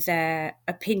their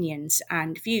opinions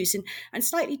and views, and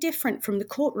slightly different from the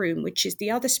courtroom, which is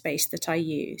the other space that I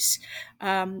use,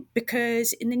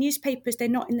 because in the newspapers they're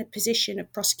not in the position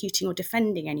of prosecuting or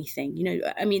defending anything.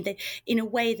 In a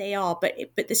way they are, but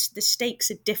the stakes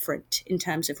are different in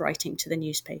terms of writing to the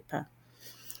newspaper.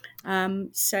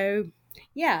 The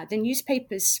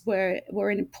newspapers were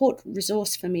an important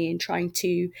resource for me in trying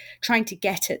to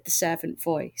get at the servant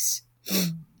voice.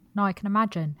 No, I can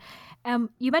imagine.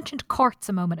 You mentioned courts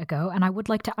a moment ago, and I would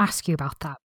like to ask you about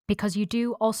that, because you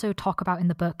do also talk about in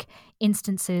the book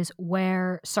instances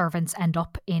where servants end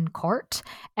up in court,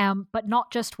 but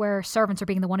not just where servants are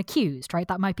being the one accused, right?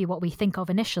 That might be what we think of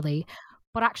initially,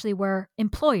 but actually where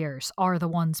employers are the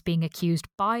ones being accused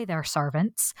by their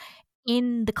servants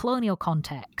in the colonial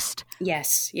context.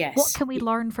 Yes. What can we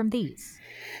learn from these?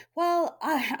 Well,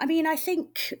 I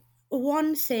think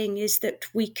one thing is that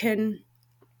you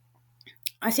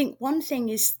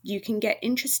can get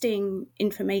interesting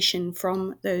information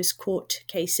from those court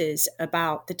cases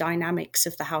about the dynamics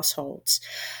of the households,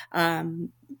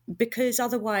 because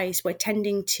otherwise we're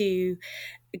tending to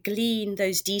glean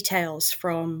those details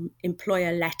from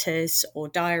employer letters or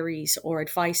diaries or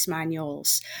advice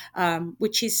manuals,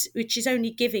 which is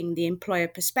only giving the employer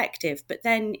perspective. But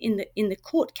then in the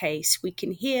court case, we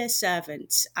can hear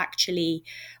servants actually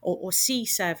or see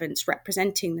servants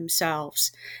representing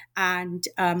themselves and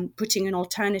putting an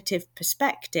alternative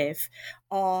perspective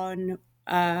on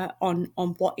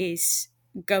what is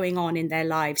going on in their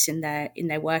lives, in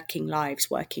their working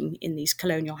lives, working in these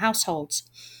colonial households.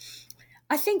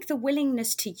 I think the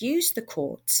willingness to use the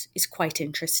courts is quite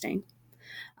interesting.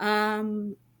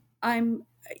 I'm,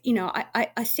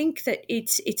 I think that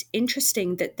it's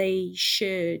interesting that they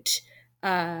should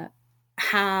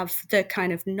have the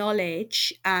kind of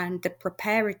knowledge and the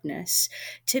preparedness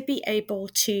to be able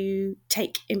to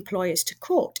take employers to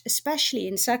court, especially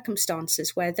in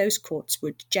circumstances where those courts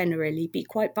would generally be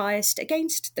quite biased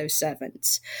against those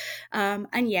servants.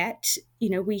 And yet,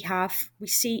 we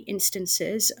see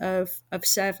instances of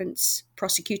servants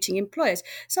prosecuting employers,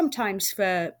 sometimes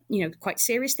for, quite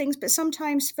serious things, but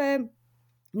sometimes for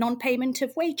non-payment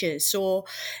of wages, or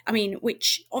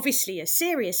which obviously are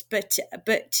serious, but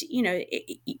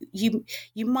you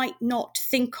might not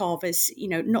think of as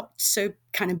not so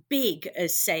kind of big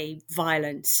as, say,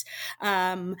 violence,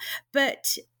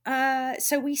 but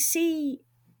so we see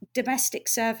domestic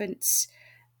servants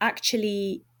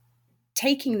actually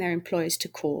taking their employers to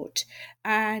court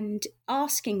and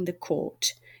asking the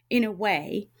court in a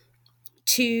way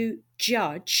to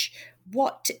judge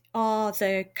what are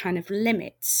the kind of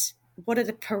limits, what are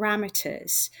the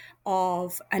parameters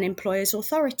of an employer's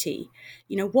authority.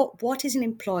 What is an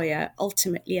employer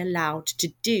ultimately allowed to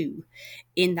do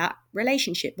in that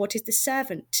relationship? What is the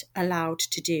servant allowed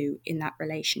to do in that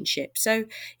relationship? So,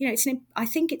 I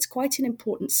think it's quite an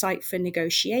important site for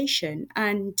negotiation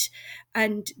and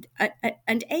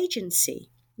agency.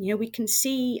 We can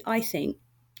see, I think,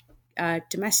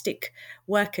 domestic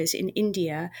workers in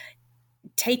India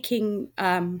taking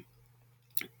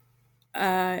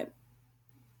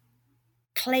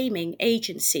claiming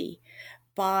agency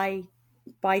by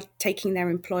taking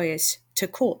their employers to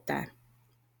court there.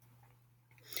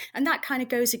 And that kind of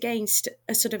goes against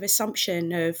a sort of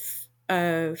assumption of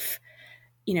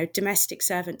domestic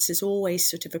servants as always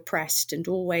sort of oppressed and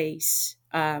always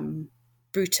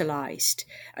brutalized,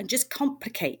 and just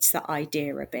complicates that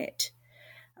idea a bit.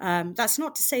 That's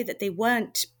not to say that they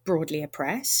weren't broadly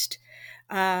oppressed,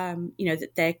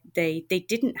 that they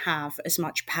didn't have as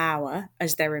much power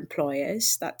as their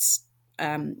employers. That's,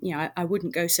 I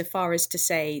wouldn't go so far as to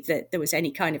say that there was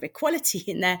any kind of equality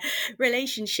in their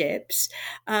relationships.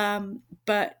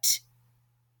 But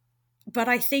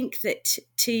I think that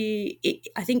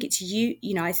I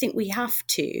think we have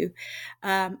to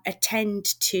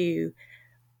attend to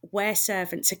where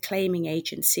servants are claiming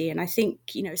agency. And I think,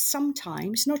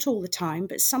 sometimes, not all the time,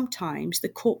 but sometimes the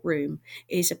courtroom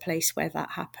is a place where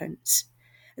that happens.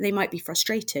 They might be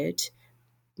frustrated.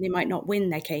 They might not win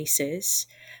their cases.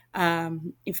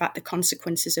 In fact, the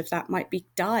consequences of that might be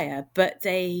dire, but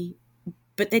they're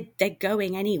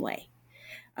going anyway.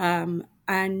 And,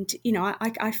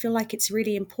 I feel like it's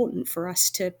really important for us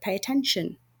to pay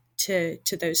attention to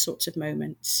those sorts of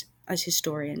moments as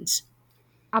historians.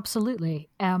 Absolutely.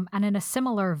 And in a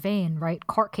similar vein, right,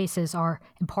 court cases are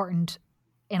important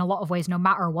in a lot of ways, no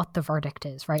matter what the verdict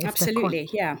is, right? Absolutely,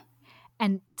 yeah.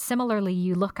 And similarly,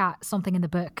 you look at something in the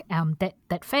book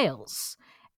that fails,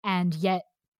 and yet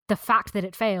the fact that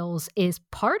it fails is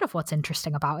part of what's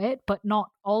interesting about it, but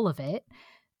not all of it.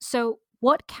 So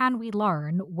what can we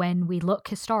learn when we look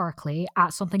historically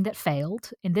at something that failed,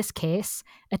 in this case,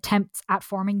 attempts at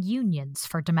forming unions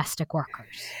for domestic workers?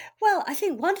 Well, I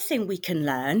think one thing we can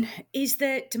learn is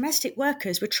that domestic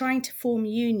workers were trying to form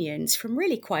unions from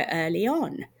really quite early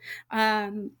on.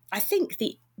 I think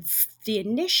the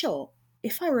initial,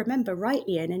 if I remember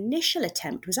rightly, an initial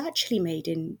attempt was actually made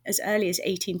in as early as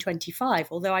 1825,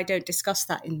 although I don't discuss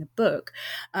that in the book.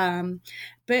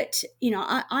 But,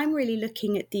 I'm really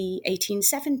looking at the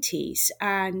 1870s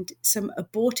and some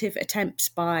abortive attempts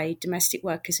by domestic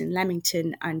workers in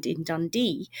Leamington and in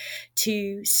Dundee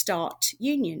to start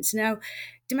unions. Now,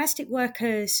 domestic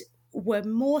workers were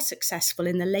more successful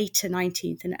in the later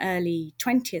 19th and early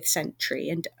 20th century,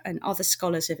 and other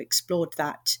scholars have explored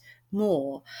that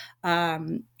more.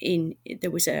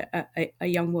 There was a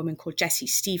young woman called Jessie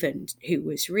Stevens who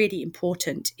was really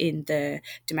important in the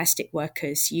domestic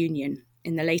workers union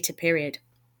in the later period.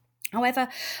 However,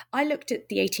 I looked at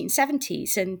the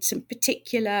 1870s and some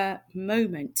particular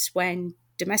moments when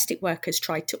domestic workers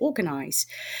tried to organise.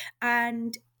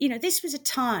 And, this was a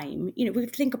time, we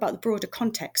think about the broader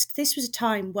context. This was a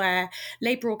time where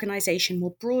labour organisation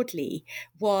more broadly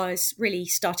was really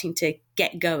starting to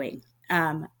get going.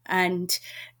 And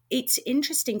it's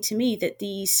interesting to me that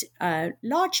these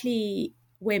largely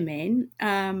women,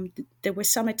 there were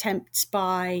some attempts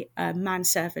by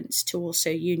manservants to also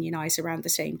unionize around the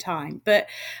same time. But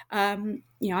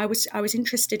I was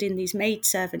interested in these maid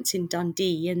servants in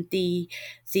Dundee and the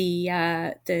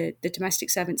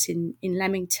domestic servants in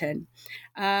Leamington,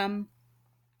 and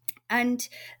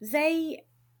they,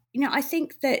 I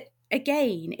think that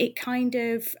again it kind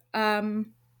of.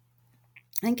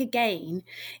 I think again,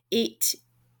 it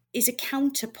is a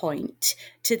counterpoint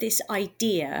to this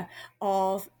idea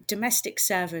of domestic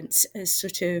servants as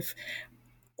sort of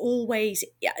always,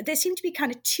 there seem to be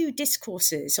kind of two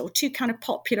discourses or two kind of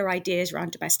popular ideas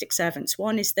around domestic servants.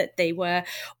 One is that they were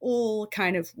all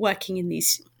kind of working in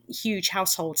these huge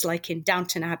households like in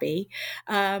Downton Abbey.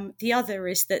 The other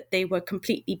is that they were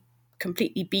completely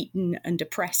beaten and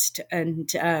oppressed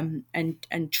and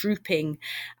drooping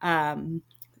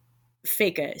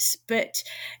figures. But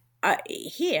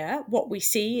here, what we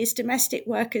see is domestic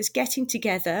workers getting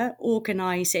together,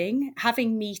 organising,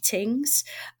 having meetings,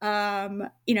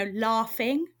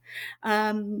 laughing,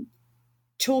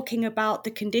 talking about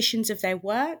the conditions of their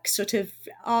work, sort of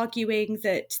arguing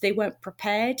that they weren't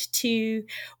prepared to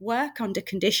work under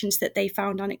conditions that they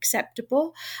found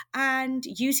unacceptable, and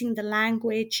using the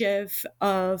language of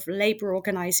labour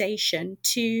organisation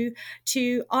to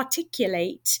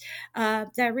articulate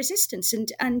their resistance.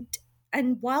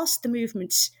 And whilst the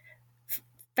movements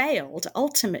failed,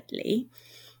 ultimately,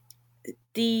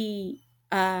 the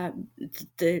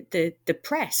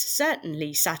press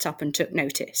certainly sat up and took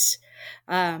notice.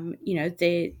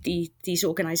 These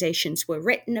organisations were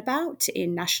written about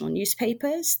in national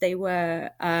newspapers. They were,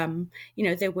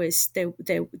 there was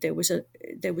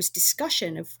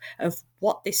discussion of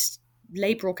what this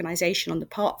labour organisation on the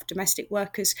part of domestic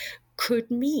workers could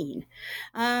mean.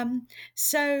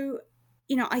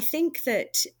 I think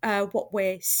that what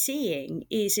we're seeing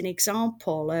is an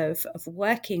example of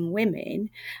working women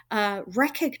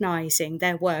recognising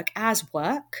their work as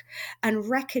work and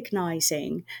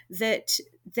recognising that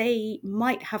they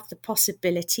might have the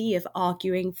possibility of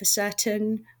arguing for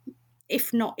certain,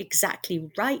 if not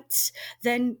exactly rights,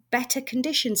 then better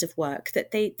conditions of work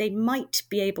that they might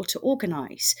be able to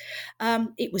organise.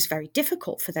 It was very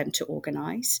difficult for them to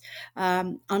organise.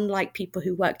 Unlike people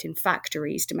who worked in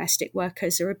factories, domestic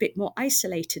workers are a bit more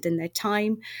isolated in their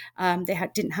time. They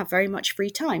didn't have very much free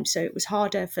time, so it was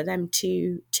harder for them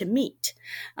to meet.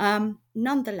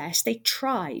 Nonetheless, they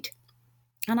tried.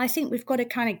 And I think we've got to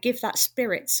kind of give that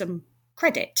spirit some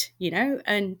credit,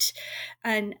 and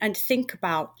think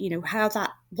about,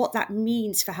 what that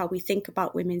means for how we think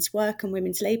about women's work and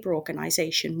women's labour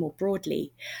organisation more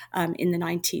broadly in the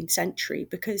 19th century,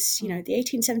 because, the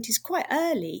 1870s is quite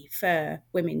early for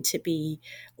women to be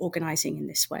organising in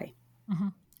this way. Mm-hmm.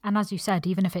 And as you said,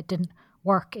 even if it didn't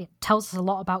work, it tells us a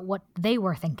lot about what they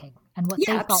were thinking and what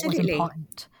they thought was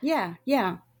important.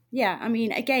 Yeah, I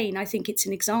mean, again, I think it's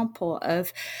an example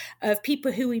of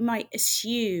people who we might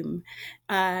assume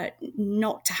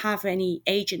not to have any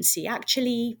agency,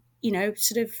 actually,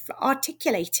 sort of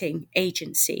articulating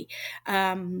agency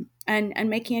and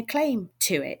making a claim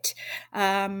to it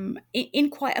in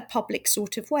quite a public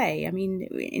sort of way. I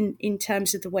mean, in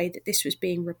terms of the way that this was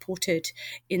being reported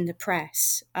in the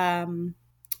press,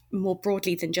 more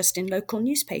broadly than just in local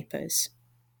newspapers.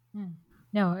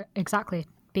 No, exactly.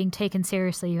 Being taken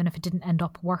seriously, even if it didn't end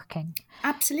up working.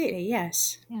 Absolutely,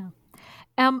 yes. Yeah.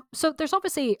 So there's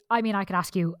obviously, I mean, I could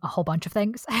ask you a whole bunch of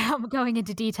things going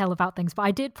into detail about things, but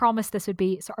I did promise this would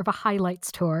be sort of a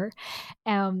highlights tour,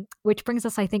 which brings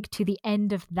us, I think, to the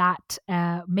end of that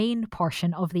main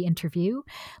portion of the interview,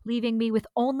 leaving me with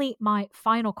only my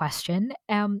final question.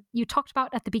 You talked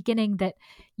about at the beginning that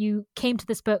you came to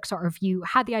this book, sort of, you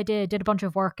had the idea, did a bunch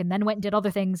of work, and then went and did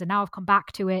other things, and now I've come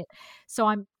back to it. So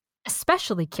I'm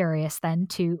especially curious then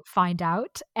to find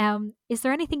out, is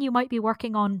there anything you might be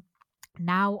working on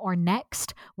now or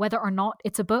next, whether or not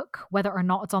it's a book, whether or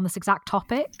not it's on this exact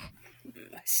topic?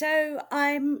 So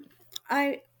I'm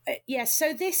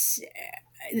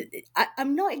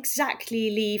not exactly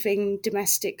leaving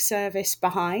domestic service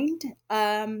behind.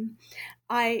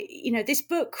 This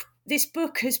book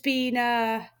has been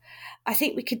I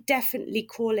think we could definitely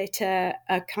call it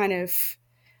a kind of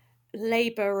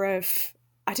labour of,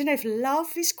 I don't know if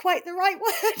love is quite the right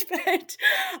word, but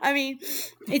I mean,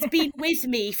 it's been with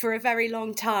me for a very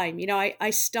long time. I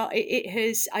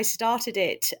started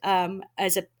it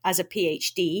as a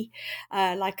PhD,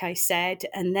 like I said,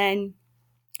 and then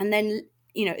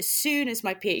as soon as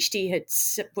my PhD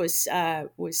was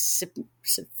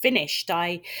finished,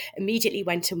 I immediately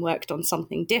went and worked on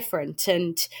something different,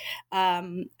 and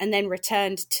then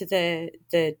returned to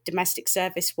the domestic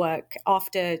service work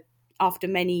after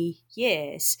many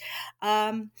years.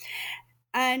 And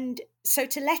so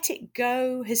to let it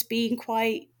go has been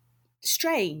quite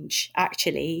strange,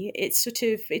 actually. It's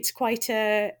quite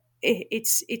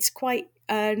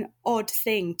an odd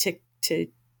thing to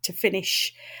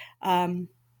finish. You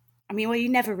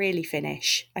never really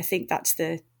finish. I think that's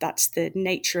the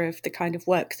nature of the kind of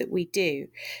work that we do,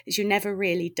 is you're never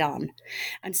really done.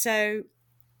 And so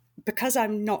because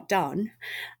I'm not done,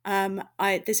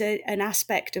 there's an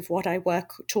aspect of what I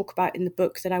talk about in the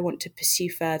book that I want to pursue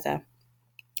further,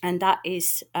 and that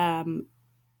is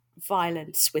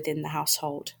violence within the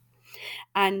household.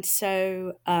 And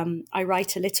so I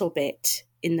write a little bit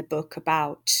in the book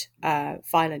about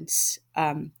violence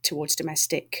towards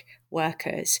domestic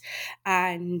workers,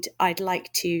 and I'd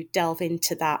like to delve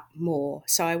into that more.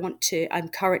 So I'm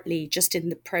currently just in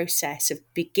the process of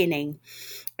beginning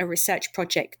a research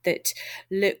project that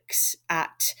looks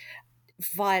at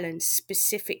violence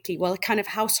specifically, well, kind of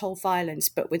household violence,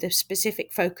 but with a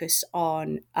specific focus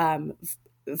on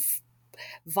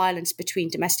violence between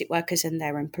domestic workers and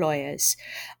their employers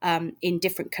in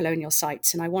different colonial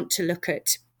sites. And I want to look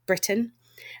at Britain.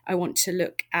 I want to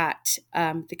look at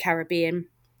the Caribbean.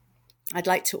 I'd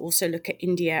like to also look at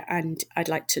India, and I'd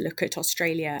like to look at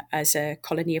Australia as a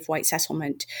colony of white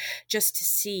settlement, just to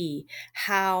see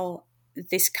how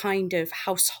this kind of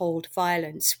household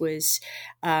violence was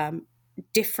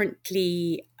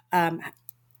differently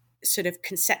sort of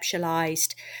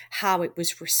conceptualized, how it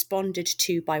was responded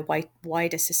to by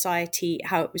wider society,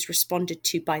 how it was responded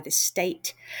to by the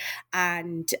state,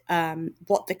 and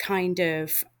what the kind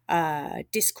of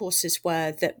discourses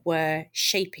were that were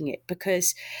shaping it.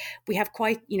 Because we have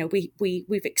quite,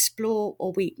 we've explored,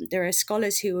 there are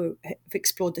scholars who have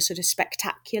explored the sort of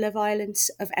spectacular violence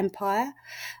of empire,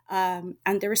 and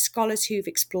there are scholars who've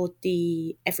explored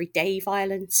the everyday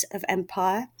violence of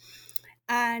empire,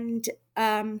 and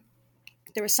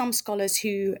there are some scholars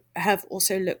who have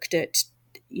also looked at,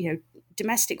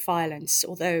 domestic violence,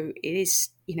 although it is,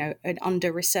 an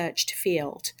under-researched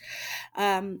field.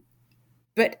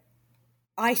 But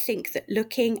I think that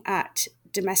looking at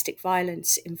domestic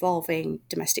violence involving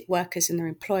domestic workers and their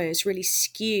employers really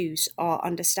skews our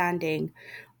understanding,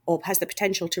 or has the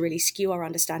potential to really skew our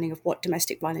understanding of what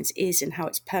domestic violence is and how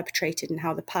it's perpetrated and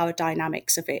how the power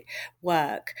dynamics of it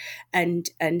work, and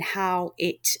how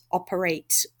it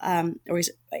operates or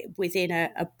is within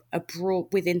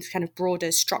within kind of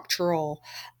broader structural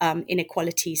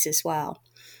inequalities as well.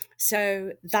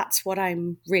 So that's what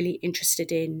I'm really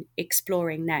interested in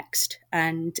exploring next.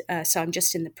 And so I'm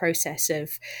just in the process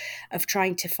of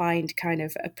trying to find kind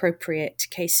of appropriate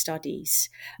case studies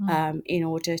in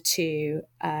order to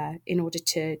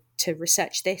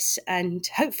research this and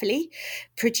hopefully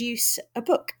produce a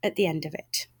book at the end of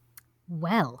it.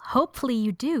 Well, hopefully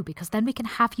you do, because then we can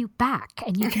have you back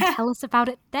and you can tell us about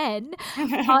it then.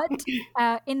 But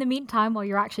in the meantime, while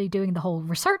you're actually doing the whole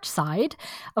research side,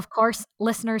 of course,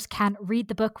 listeners can read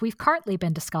the book we've currently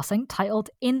been discussing, titled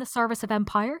In the Service of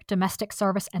Empire, Domestic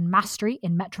Service and Mastery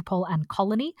in Metropole and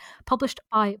Colony, published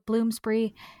by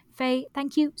Bloomsbury. Faye,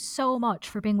 thank you so much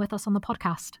for being with us on the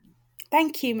podcast.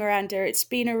 Thank you, Miranda. It's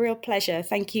been a real pleasure.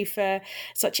 Thank you for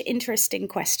such interesting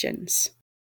questions.